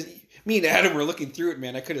it's just me and Adam were looking through it,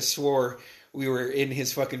 man. I could have swore we were in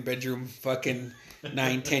his fucking bedroom, fucking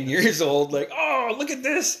 9-10 years old, like, oh, look at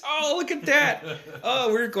this, oh, look at that. Oh,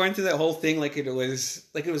 we were going through that whole thing like it was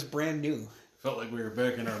brand new. Felt like we were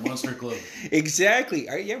back in our Monster Club. Exactly.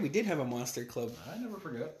 Yeah, we did have a Monster Club. I never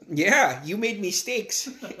forgot. Yeah, you made me steaks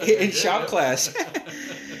in shop class.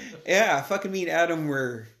 Yeah, fucking me and Adam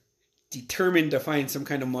were determined to find some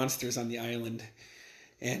kind of monsters on the island.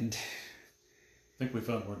 And I think we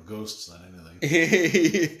found more ghosts than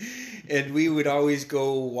anything. And we would always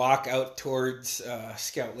go walk out towards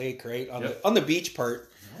Scout Lake, right? On the beach part.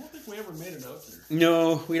 I don't think we ever made it out there.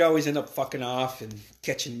 No, we'd always end up fucking off and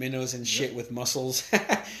catching minnows and shit with mussels.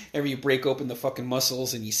 Ever you break open the fucking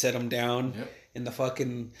mussels and you set them down in the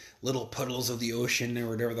fucking little puddles of the ocean or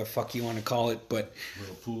whatever the fuck you want to call it. But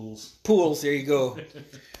little pools. Pools, there you go.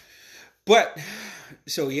 But,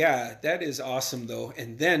 so yeah, that is awesome though.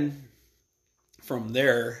 And then from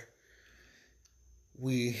there,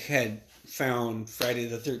 we had found Friday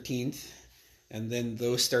the 13th. And then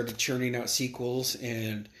those started churning out sequels,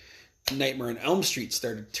 and Nightmare on Elm Street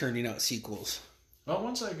started turning out sequels. Well,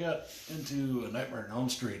 once I got into Nightmare on Elm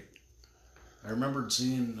Street, I remembered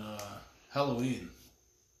seeing Halloween.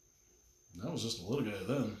 I was just a little guy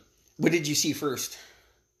then. What did you see first?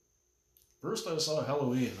 First I saw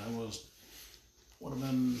Halloween. Would have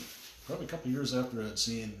been probably a couple of years after I'd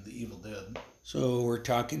seen The Evil Dead. So we're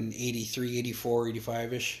talking 83, 84,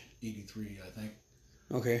 85-ish? 83, I think.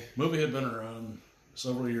 Okay. Movie had been around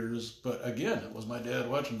several years, but again, it was my dad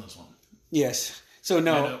watching this one. Yes. So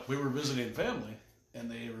no. And, we were visiting family,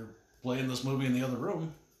 and they were playing this movie in the other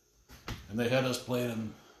room, and they had us playing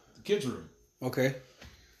in the kids' room. Okay.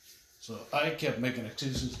 So I kept making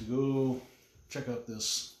excuses to go check out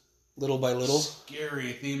this little by little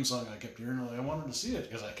scary theme song I kept hearing. I wanted to see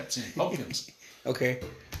it because I kept seeing pumpkins. Okay.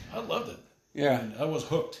 I loved it. Yeah. And I was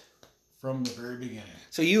hooked from the very beginning.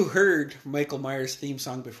 So you heard Michael Myers' theme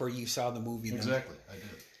song before you saw the movie then? Exactly, I did.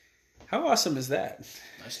 How awesome is that?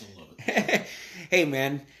 I still love it. Hey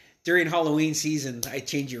man, during Halloween season, I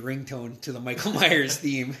change your ringtone to the Michael Myers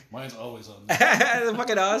theme. Mine's always on. That's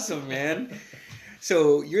fucking awesome, man.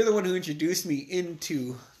 So you're the one who introduced me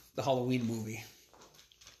into the Halloween movie.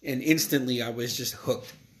 And instantly I was just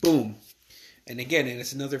hooked. Boom. And again, and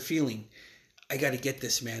it's another feeling. I got to get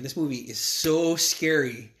this, man. This movie is so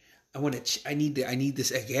scary. I need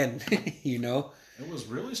this again, you know? It was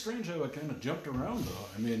really strange how it kind of jumped around, though.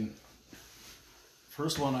 I mean,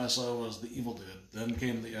 first one I saw was The Evil Dead. Then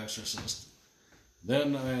came The Exorcist.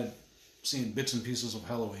 Then I had seen bits and pieces of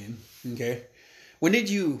Halloween. Okay. When did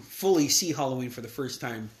you fully see Halloween for the first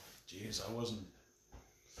time? Jeez, I wasn't...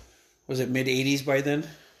 Was it mid-'80s by then?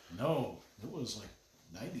 No, it was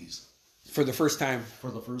like 90s. For the first time?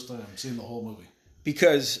 For the first time, seeing the whole movie.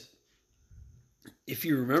 Because if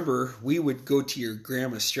you remember, we would go to your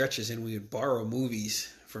grandma's stretches and we would borrow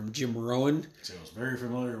movies from Jim Rowan. So I was very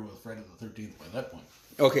familiar with Friday the 13th by that point.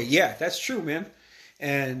 Okay, yeah, that's true, man.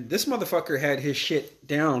 And this motherfucker had his shit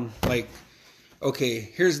down. Like, okay,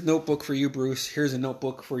 here's a notebook for you, Bruce. Here's a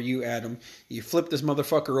notebook for you, Adam. You flip this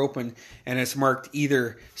motherfucker open and it's marked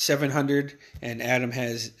either 700 and Adam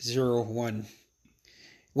has 01.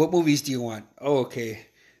 What movies do you want? Oh, okay.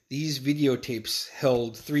 These videotapes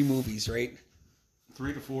held 3 movies, right?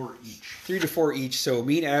 3 to 4 each. 3 to 4 each. So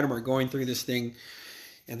me and Adam are going through this thing,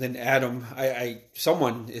 and then Adam,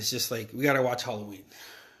 someone is just like, we gotta watch Halloween.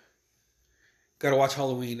 Gotta watch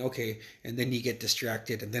Halloween, okay. And then you get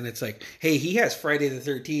distracted, and then it's like, hey, he has Friday the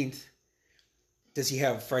 13th. Does he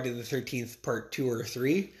have Friday the 13th part 2 or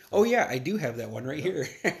 3? Oh yeah, I do have that one right here.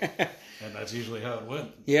 And that's usually how it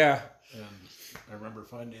went. Yeah. And I remember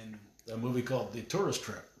finding a movie called The Tourist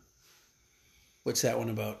Trap. What's that one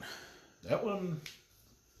about? That one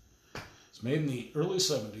was made in the early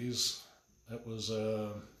 70s. That was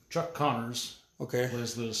Chuck Connors. Okay.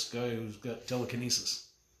 Plays this guy who's got telekinesis.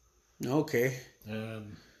 Okay.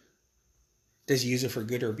 And does he use it for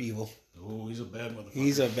good or evil? Oh, he's a bad motherfucker.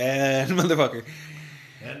 He's a bad motherfucker.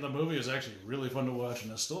 And the movie is actually really fun to watch,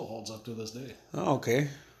 and it still holds up to this day. Oh, okay.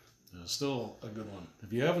 It's still a good one.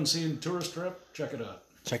 If you haven't seen Tourist Trap, check it out.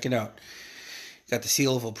 Check it out. Got the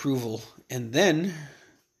seal of approval. And then,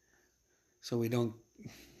 so we don't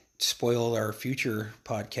spoil our future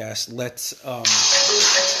podcast, let's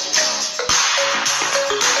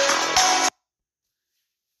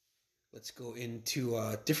go into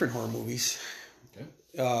different horror movies.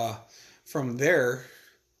 Okay. From there,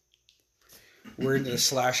 we're into the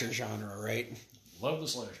slasher genre, right? Love the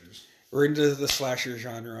slashers. We're into the slasher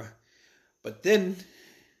genre. But then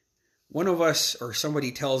one of us or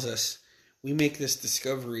somebody tells us we make this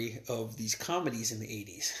discovery of these comedies in the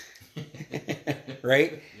 80s.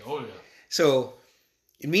 Right? Oh, yeah. So,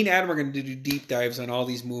 me and Adam are going to do deep dives on all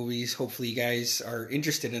these movies. Hopefully you guys are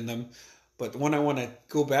interested in them. But the one I want to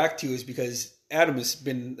go back to is because Adam has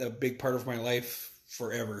been a big part of my life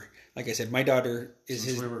forever. Like I said, my daughter is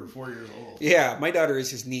Since we were 4 years old. Yeah, my daughter is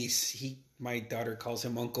his niece. My daughter calls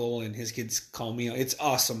him uncle, and his kids call me. It's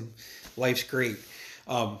awesome. Life's great.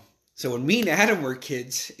 So when me and Adam were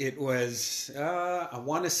kids, it was, I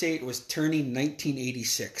want to say it was turning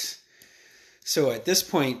 1986. So at this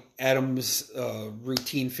point, Adam's a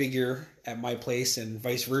routine figure at my place and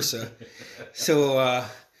vice versa. So,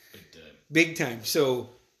 big time. So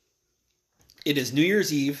it is New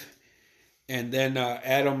Year's Eve. And then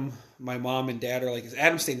Adam, my mom and dad are like, is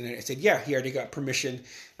Adam staying the night? I said, yeah, he already got permission.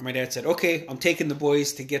 And my dad said, okay, I'm taking the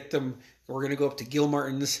boys to get them. We're going to go up to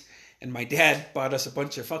Gilmartin's. And my dad bought us a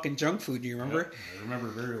bunch of fucking junk food. Do you remember? Yep, I remember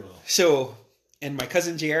very well. So, and my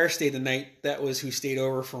cousin JR stayed the night. That was who stayed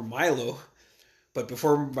over for Milo. But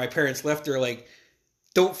before my parents left, they're like,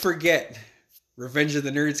 don't forget, Revenge of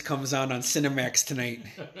the Nerds comes on Cinemax tonight.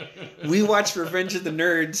 We watched Revenge of the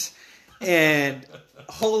Nerds, and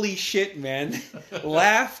holy shit, man.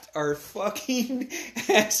 Laughed our fucking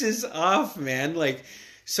asses off, man. Like,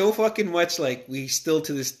 so fucking much, like, we still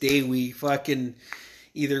to this day, we fucking,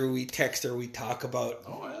 either we text or we talk about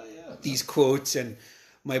these quotes, and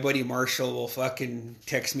my buddy Marshall will fucking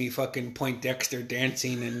text me fucking Poindexter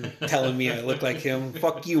dancing and telling me I look like him.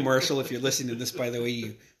 Fuck you, Marshall, if you're listening to this, by the way,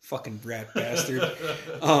 you fucking brat bastard.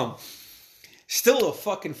 Still a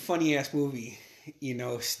fucking funny-ass movie. You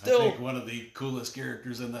know, still... I think one of the coolest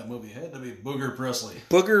characters in that movie had to be Booger Presley.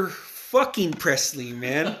 Booger fucking Presley,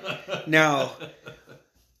 man. Now,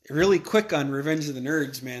 really quick on Revenge of the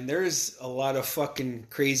Nerds, man, there's a lot of fucking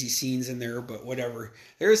crazy scenes in there, but whatever.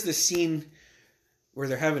 There's this scene where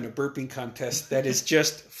they're having a burping contest that is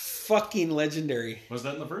just fucking legendary. Was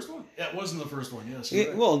that in the first one? Yeah, it was in the first one, yes.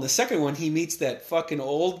 Right. Well, in the second one, he meets that fucking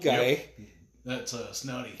old guy. Yep. That's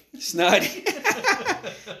Snotty. Snotty.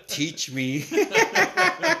 Teach me.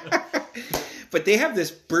 But they have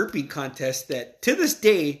this burping contest that, to this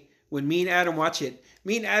day, when me and Adam watch it,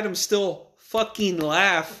 me and Adam still fucking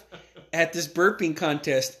laugh at this burping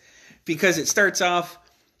contest because it starts off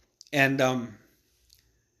and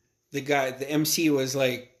the MC was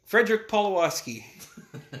like, Frederick Polowoski.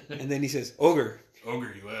 And then he says, Ogre.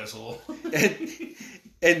 Ogre, you asshole.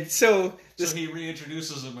 And so... So he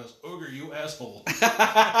reintroduces him as Ogre, you asshole.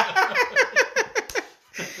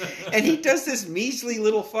 And he does this measly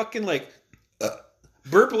little fucking like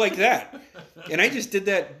burp like that. And I just did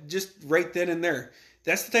that just right then and there.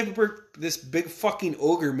 That's the type of burp this big fucking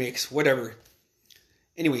ogre makes. Whatever.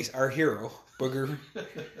 Anyways, our hero, Booger.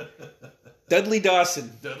 Dudley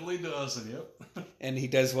Dawson. Dudley Dawson, yep. And he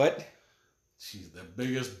does what? She's the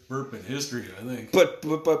biggest burp in history, I think. But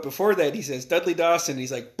before that, he says, Dudley Dawson.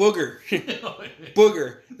 He's like, Booger.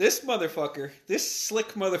 Booger. This motherfucker, this slick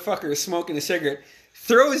motherfucker is smoking a cigarette,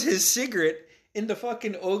 throws his cigarette into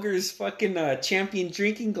fucking Ogre's fucking champion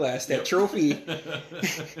drinking glass, that trophy,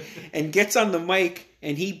 and gets on the mic,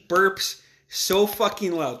 and he burps so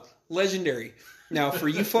fucking loud. Legendary. Now, for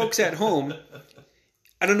you folks at home,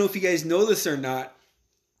 I don't know if you guys know this or not,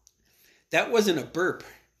 that wasn't a burp.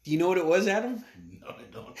 Do you know what it was, Adam? No, I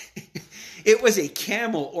don't. It was a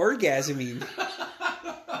camel orgasming.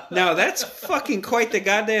 Now, that's fucking quite the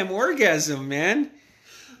goddamn orgasm, man.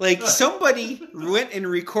 Like, somebody went and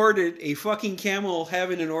recorded a fucking camel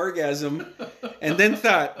having an orgasm and then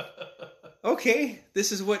thought, okay,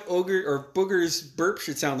 this is what Ogre or Booger's burp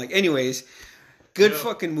should sound like. Anyways, good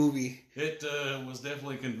fucking movie. It was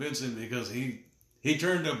definitely convincing because he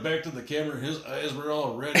turned up back to the camera. His eyes were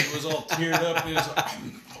all red. He was all teared up. He was like,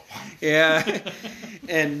 yeah.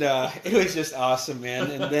 And it was just awesome, man.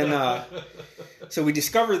 And then, so we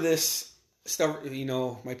discover this stuff, you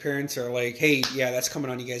know, my parents are like, hey, yeah, that's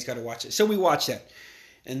coming on. You guys got to watch it. So we watch that.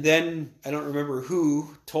 And then I don't remember who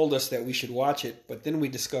told us that we should watch it, but then we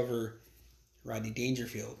discover Rodney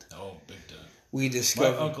Dangerfield. Oh, big time. We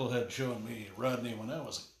discovered... My uncle had shown me Rodney when I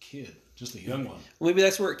was a kid. Just a young one. Well, maybe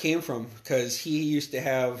that's where it came from, because he used to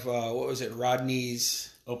have, what was it, Rodney's...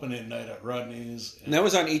 Opening night at Rodney's. And that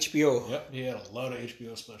was on HBO. Yep, he had a lot of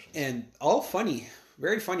HBO specials. And all funny.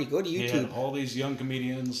 Very funny. Go to YouTube. He had all these young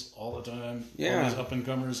comedians all the time. Yeah. All these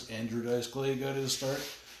up-and-comers. Andrew Dice Clay got his start.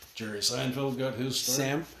 Jerry Seinfeld got his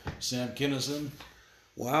start. Sam Kinison.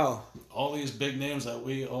 Wow. All these big names that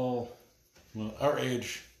we all, well, our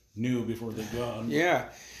age, knew before they'd gone. Yeah.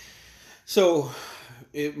 So...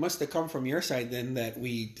 it must have come from your side then that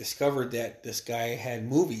we discovered that this guy had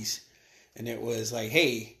movies. And it was like,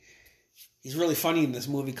 hey, he's really funny in this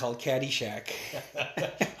movie called Caddyshack.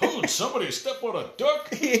 Oh, somebody step on a duck.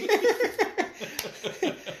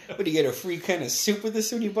 What, do you get a free kind of soup with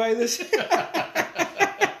this when you buy this?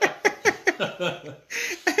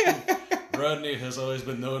 Rodney has always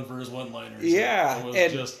been known for his one-liners. Yeah. It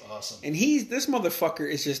was just awesome. And this motherfucker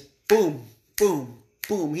is just boom, boom,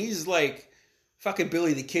 boom. He's like fucking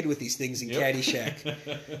Billy the Kid with these things in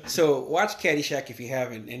Caddyshack. So watch Caddyshack if you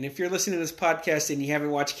haven't. And if you're listening to this podcast and you haven't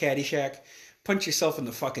watched Caddyshack, punch yourself in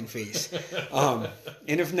the fucking face. And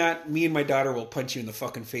if not, me and my daughter will punch you in the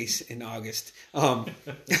fucking face in August.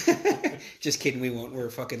 Just kidding, we won't. We're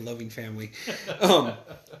a fucking loving family.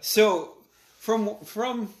 So from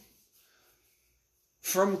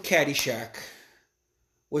Caddyshack,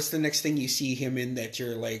 what's the next thing you see him in that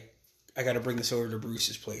you're like, I got to bring this over to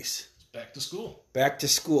Bruce's place? Back to School. Back to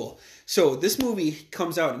School. So this movie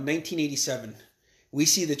comes out in 1987. We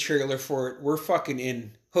see the trailer for it. We're fucking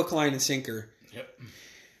in. Hook, line, and sinker. Yep.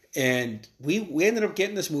 And we ended up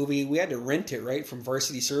getting this movie. We had to rent it, right, from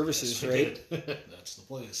Varsity Services, Yes, right? That's the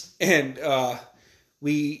place. And I'm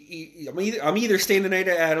either staying the night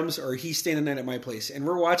at Adam's or he's staying the night at my place. And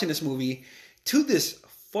we're watching this movie to this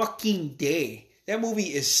fucking day. That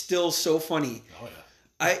movie is still so funny. Oh,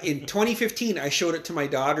 yeah. In 2015, I showed it to my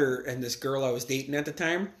daughter and this girl I was dating at the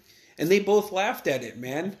time, and they both laughed at it,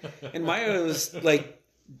 man. And Maya was like,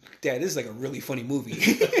 Dad, this is like a really funny movie.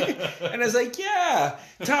 And I was like, yeah,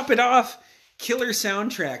 top it off. Killer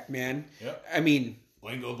soundtrack, man. Yep. I mean,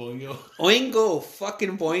 Oingo Boingo. Oingo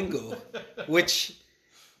fucking Boingo. Which,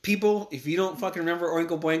 people, if you don't fucking remember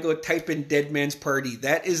Oingo Boingo, type in Dead Man's Party.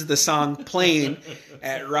 That is the song playing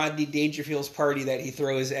at Rodney Dangerfield's party that he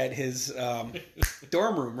throws at his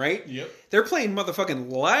dorm room, right? Yep. They're playing motherfucking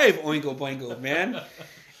live Oingo Boingo, man.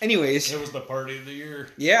 Anyways. It was the party of the year.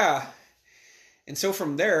 Yeah. And so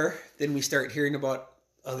from there, then we start hearing about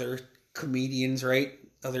other comedians, right?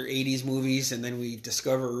 Other 80s movies, and then we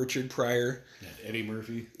discover Richard Pryor. And Eddie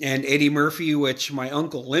Murphy. And Eddie Murphy, which my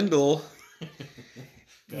Uncle Lyndall...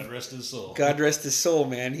 God rest his soul. God rest his soul,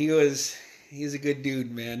 man. He's a good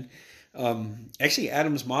dude, man. Actually,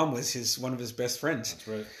 Adam's mom was one of his best friends.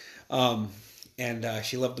 That's right. And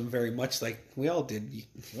she loved him very much, like we all did.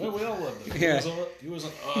 Well, we all loved him. Yeah. He was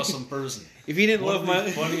an awesome person. If you didn't One love of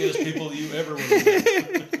the funniest people you ever would have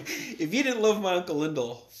met. If you didn't love my Uncle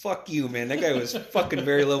Lyndall, fuck you, man. That guy was a fucking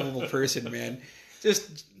very lovable person, man.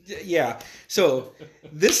 Just, yeah. So,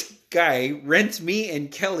 this guy rents me and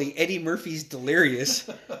Kelly Eddie Murphy's Delirious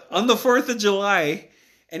on the 4th of July,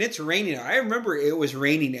 and it's raining. I remember it was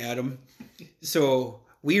raining, Adam. So,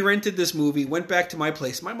 we rented this movie, went back to my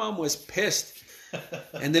place. My mom was pissed.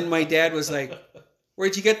 And then my dad was like,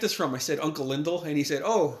 where'd you get this from? I said, Uncle Lyndall. And he said,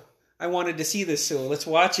 oh, I wanted to see this, so let's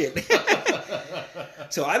watch it.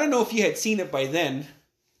 So I don't know if you had seen it by then,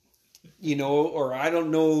 or I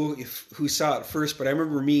don't know who saw it first, but I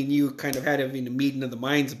remember me and you kind of having a meeting of the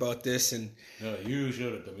minds about this. And no, you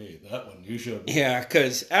showed it to me. That one, you showed me. Yeah,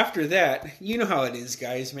 because after that, you know how it is,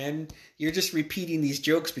 guys, man. You're just repeating these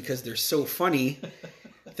jokes because they're so funny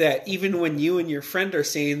that even when you and your friend are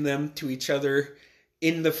saying them to each other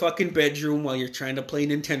in the fucking bedroom while you're trying to play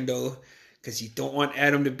Nintendo, because you don't want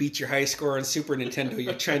Adam to beat your high score on Super Nintendo,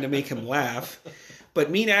 you're trying to make him laugh. But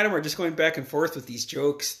me and Adam are just going back and forth with these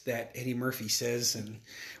jokes that Eddie Murphy says, and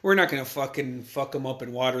we're not going to fucking fuck them up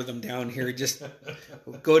and water them down here. Just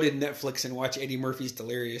go to Netflix and watch Eddie Murphy's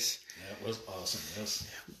Delirious. That was awesome, yes.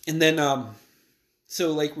 And then,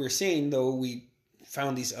 so like we were saying, though, we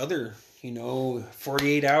found these other,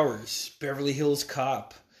 48 Hours, Beverly Hills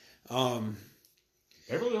Cop.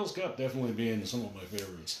 Beverly Hills Cop definitely being some of my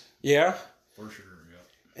favorites. Yeah? For sure,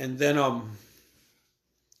 yeah. And then,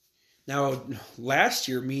 now, last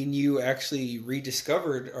year, me and you actually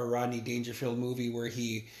rediscovered a Rodney Dangerfield movie where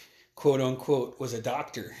he, quote-unquote, was a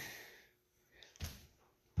doctor.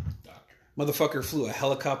 Motherfucker flew a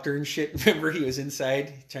helicopter and shit. Remember, he was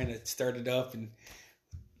inside trying to start it up, and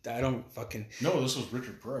I don't fucking... No, this was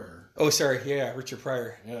Richard Pryor. Oh, sorry. Yeah, Richard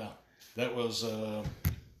Pryor. Yeah. That was,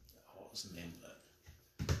 what was the name of that?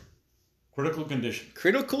 Critical Condition.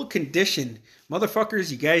 Critical Condition. Motherfuckers,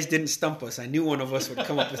 you guys didn't stump us. I knew one of us would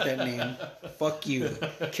come up with that name. Fuck you.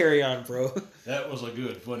 Carry on, bro. That was a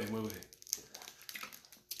good, funny movie.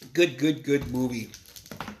 Good movie.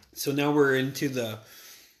 So now we're into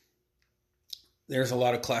there's a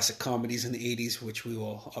lot of classic comedies in the 80s, which we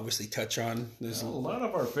will obviously touch on. There's a lot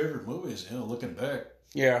of our favorite movies, looking back.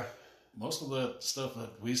 Yeah. Most of that stuff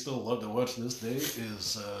that we still love to watch this day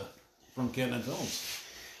is from Cannon Films.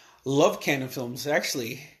 Love Cannon Films.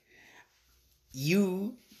 Actually,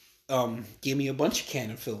 you gave me a bunch of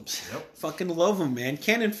Canon films. Yep. Fucking love them, man.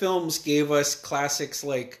 Canon Films gave us classics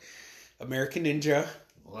like American Ninja,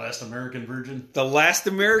 The Last American Virgin. The Last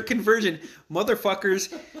American Virgin.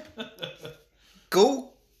 Motherfuckers,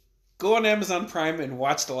 go on Amazon Prime and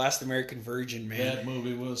watch The Last American Virgin, man. That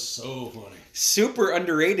movie was so funny. Super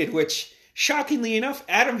underrated, which, shockingly enough,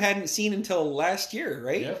 Adam hadn't seen until last year,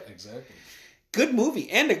 right? Yep, exactly. Good movie.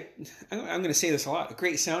 And I'm going to say this a lot, a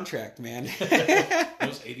great soundtrack, man.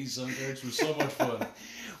 Those 80s soundtracks were so much fun.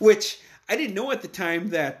 Which, I didn't know at the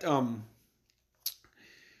time that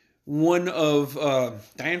one of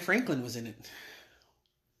Diane Franklin was in it.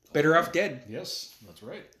 Better Off Dead. Yes, that's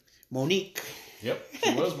right. Monique. Yep,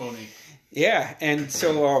 she was Monique. Yeah, and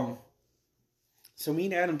so me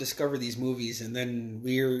and Adam discovered these movies, and then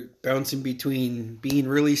we were bouncing between being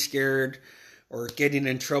really scared or getting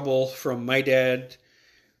in trouble from my dad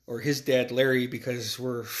or his dad, Larry, because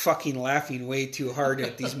we're fucking laughing way too hard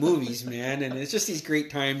at these movies, man. And it's just these great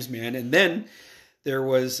times, man. And then there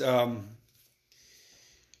was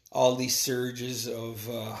all these surges of...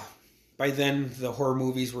 by then, the horror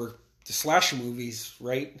movies were... The slasher movies,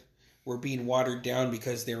 right? Were being watered down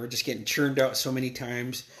because they were just getting churned out so many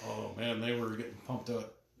times. Oh, man, they were getting pumped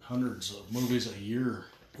out hundreds of movies a year.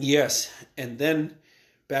 Yes. And then...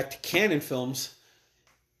 back to Canon Films,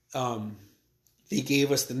 they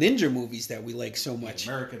gave us the ninja movies that we like so much.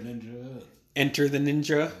 American Ninja. Enter the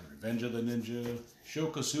Ninja. Revenge of the Ninja.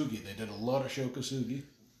 Shokasugi. They did a lot of Shokasugi.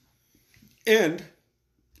 And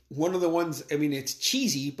one of the ones, I mean, it's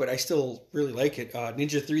cheesy, but I still really like it.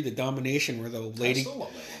 Ninja 3, The Domination, where the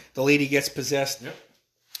lady gets possessed. Yep.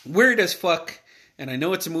 Weird as fuck. And I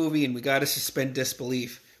know it's a movie and we got to suspend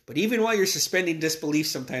disbelief. But even while you're suspending disbelief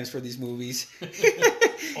sometimes for these movies...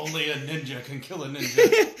 Only a ninja can kill a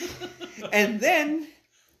ninja. And then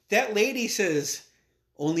that lady says,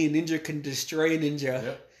 only a ninja can destroy a ninja.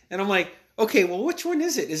 Yep. And I'm like, okay, well, which one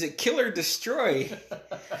is it? Is it kill or destroy?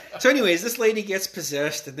 So anyways, this lady gets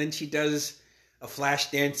possessed, and then she does a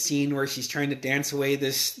flash dance scene where she's trying to dance away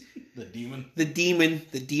The demon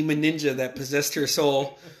ninja that possessed her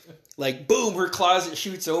soul. Like, boom, her closet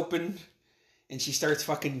shoots open, and she starts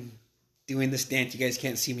fucking... doing this dance. You guys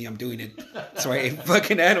can't see me. I'm doing it. That's why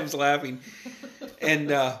fucking Adam's laughing. And,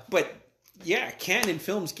 but yeah, Canon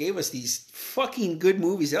Films gave us these fucking good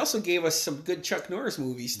movies. They also gave us some good Chuck Norris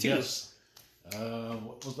movies too. Yes.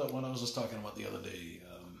 What was that one I was just talking about the other day?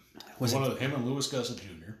 Was one it of him and Louis Gossett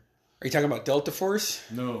Jr. Are you talking about Delta Force?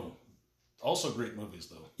 No. Also great movies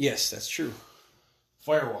though. Yes, that's true.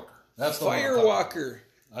 Firewalker. That's the one I'm Firewalker.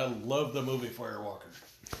 I love the movie Firewalker.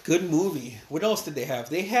 Good movie. What else did they have?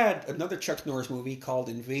 They had another Chuck Norris movie called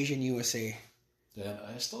Invasion USA. And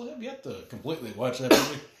I still have yet to completely watch that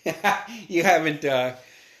movie. You haven't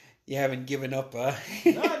given up, Not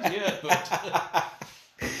yet, but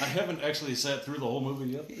I haven't actually sat through the whole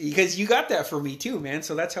movie yet. Because you got that for me too, man.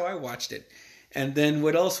 So that's how I watched it. And then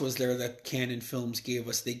what else was there that Canon Films gave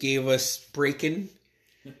us? They gave us Breakin'.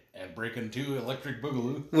 And Breakin' 2, Electric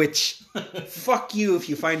Boogaloo. Which, fuck you if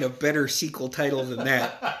you find a better sequel title than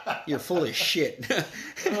that. You're full of shit.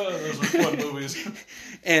 Those were fun movies.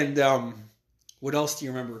 And what else do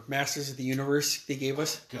you remember? Masters of the Universe they gave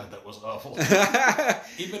us? God, that was awful.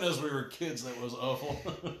 Even as we were kids, that was awful.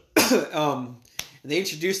 They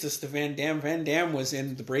introduced us to Van Damme. Van Damme was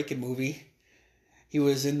in the Breakin' movie. He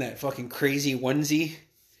was in that fucking crazy onesie.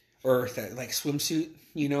 Or that, like, swimsuit,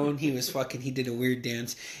 you know, and he did a weird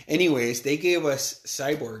dance. Anyways, they gave us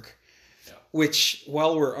Cyborg, which,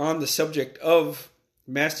 while we're on the subject of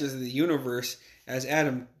Masters of the Universe, as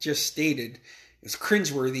Adam just stated, is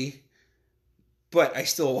cringeworthy, but I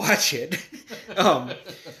still watch it.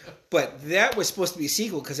 But that was supposed to be a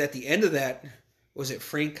sequel, because at the end of that, was it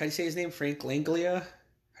Frank, how do you say his name? Frank Langella?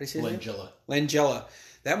 How do you say his name? Langella.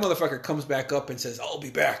 That motherfucker comes back up and says, I'll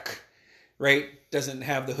be back. Right? Doesn't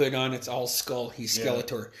have the hood on. It's all skull. He's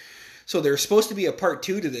Skeletor. Yeah. So there's supposed to be a part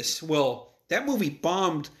 2 to this. Well, that movie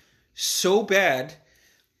bombed so bad,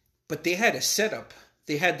 but they had a setup.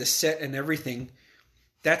 They had the set and everything.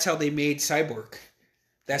 That's how they made Cyborg.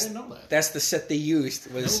 I didn't know that. That's the set they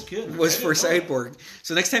used was for Cyborg.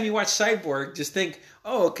 So next time you watch Cyborg, just think,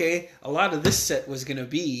 oh, okay, a lot of this set was going to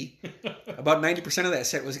be, about 90% of that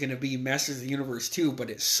set was going to be Masters of the Universe 2, but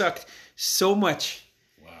it sucked so much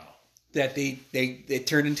that they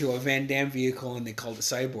turned into a Van Damme vehicle and they called it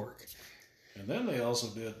Cyborg. And then they also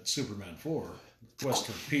did Superman 4, Quest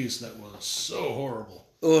for Peace, that was so horrible.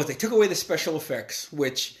 Oh, they took away the special effects,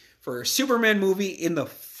 which for a Superman movie in the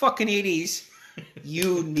fucking 80s,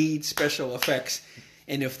 you need special effects.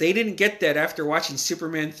 And if they didn't get that after watching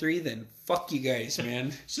Superman 3, then fuck you guys,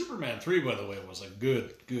 man. Superman 3, by the way, was a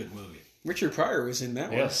good movie. Richard Pryor was in that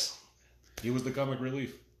one. Yes. He was the comic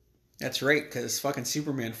relief. That's right, because fucking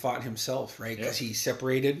Superman fought himself, right? Because he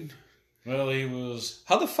separated. Well, he was...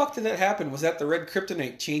 How the fuck did that happen? Was that the red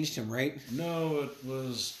kryptonite changed him, right? No, it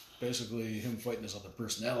was basically him fighting his other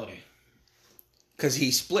personality. Because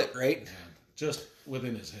he split, right? Yeah. Just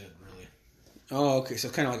within his head, really. Oh, okay. So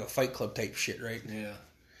kind of like a Fight Club type shit, right? Yeah.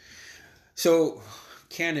 So,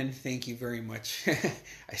 Canon, thank you very much.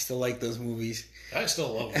 I still like those movies. I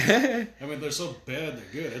still love them. I mean, they're so bad, they're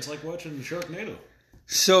good. It's like watching Sharknado.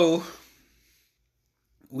 So,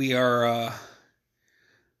 we are,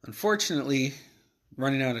 unfortunately,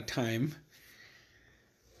 running out of time.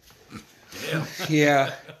 Damn.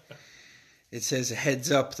 Yeah. It says, a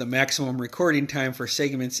heads up, the maximum recording time for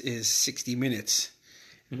segments is 60 minutes.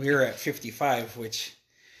 We're at 55, which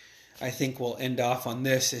I think we'll end off on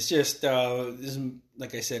this. It's just, this,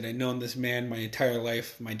 like I said, I've known this man my entire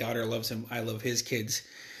life. My daughter loves him. I love his kids.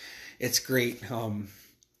 It's great.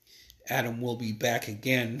 Adam will be back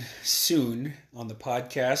again soon on the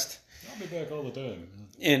podcast. I'll be back all the time.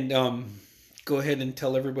 And go ahead and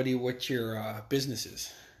tell everybody what your business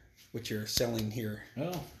is, what you're selling here.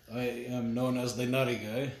 Well, I am known as the Knotty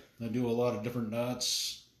Guy. I do a lot of different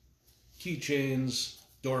knots, keychains,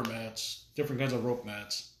 doormats, different kinds of rope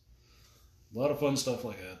mats. A lot of fun stuff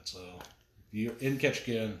like that. So if you're in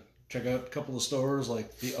Ketchikan, check out a couple of stores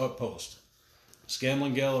like The Outpost,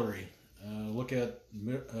 Scanlon Gallery, look at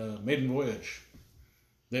Maiden Voyage.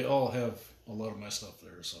 They all have a lot of my stuff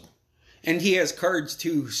there. So, and he has cards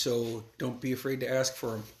too, so don't be afraid to ask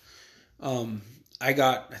for them. I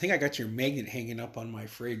think I got your magnet hanging up on my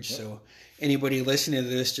fridge. Yep. So anybody listening to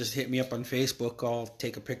this, just hit me up on Facebook. I'll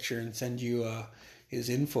take a picture and send you his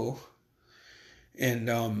info.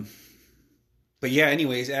 And but yeah,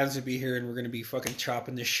 anyways, Adam's gonna be here, and we're gonna be fucking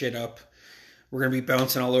chopping this shit up. We're gonna be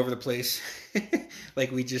bouncing all over the place,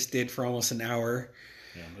 like we just did for almost an hour.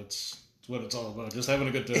 Yeah, that's what it's all about. Just having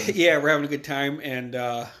a good time. Yeah, we're having a good time, and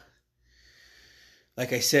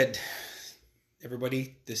like I said,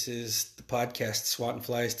 everybody, this is the podcast, Swatting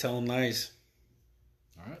Flies, Telling Lies.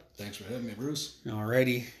 All right. Thanks for having me, Bruce.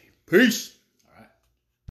 Alrighty. Peace.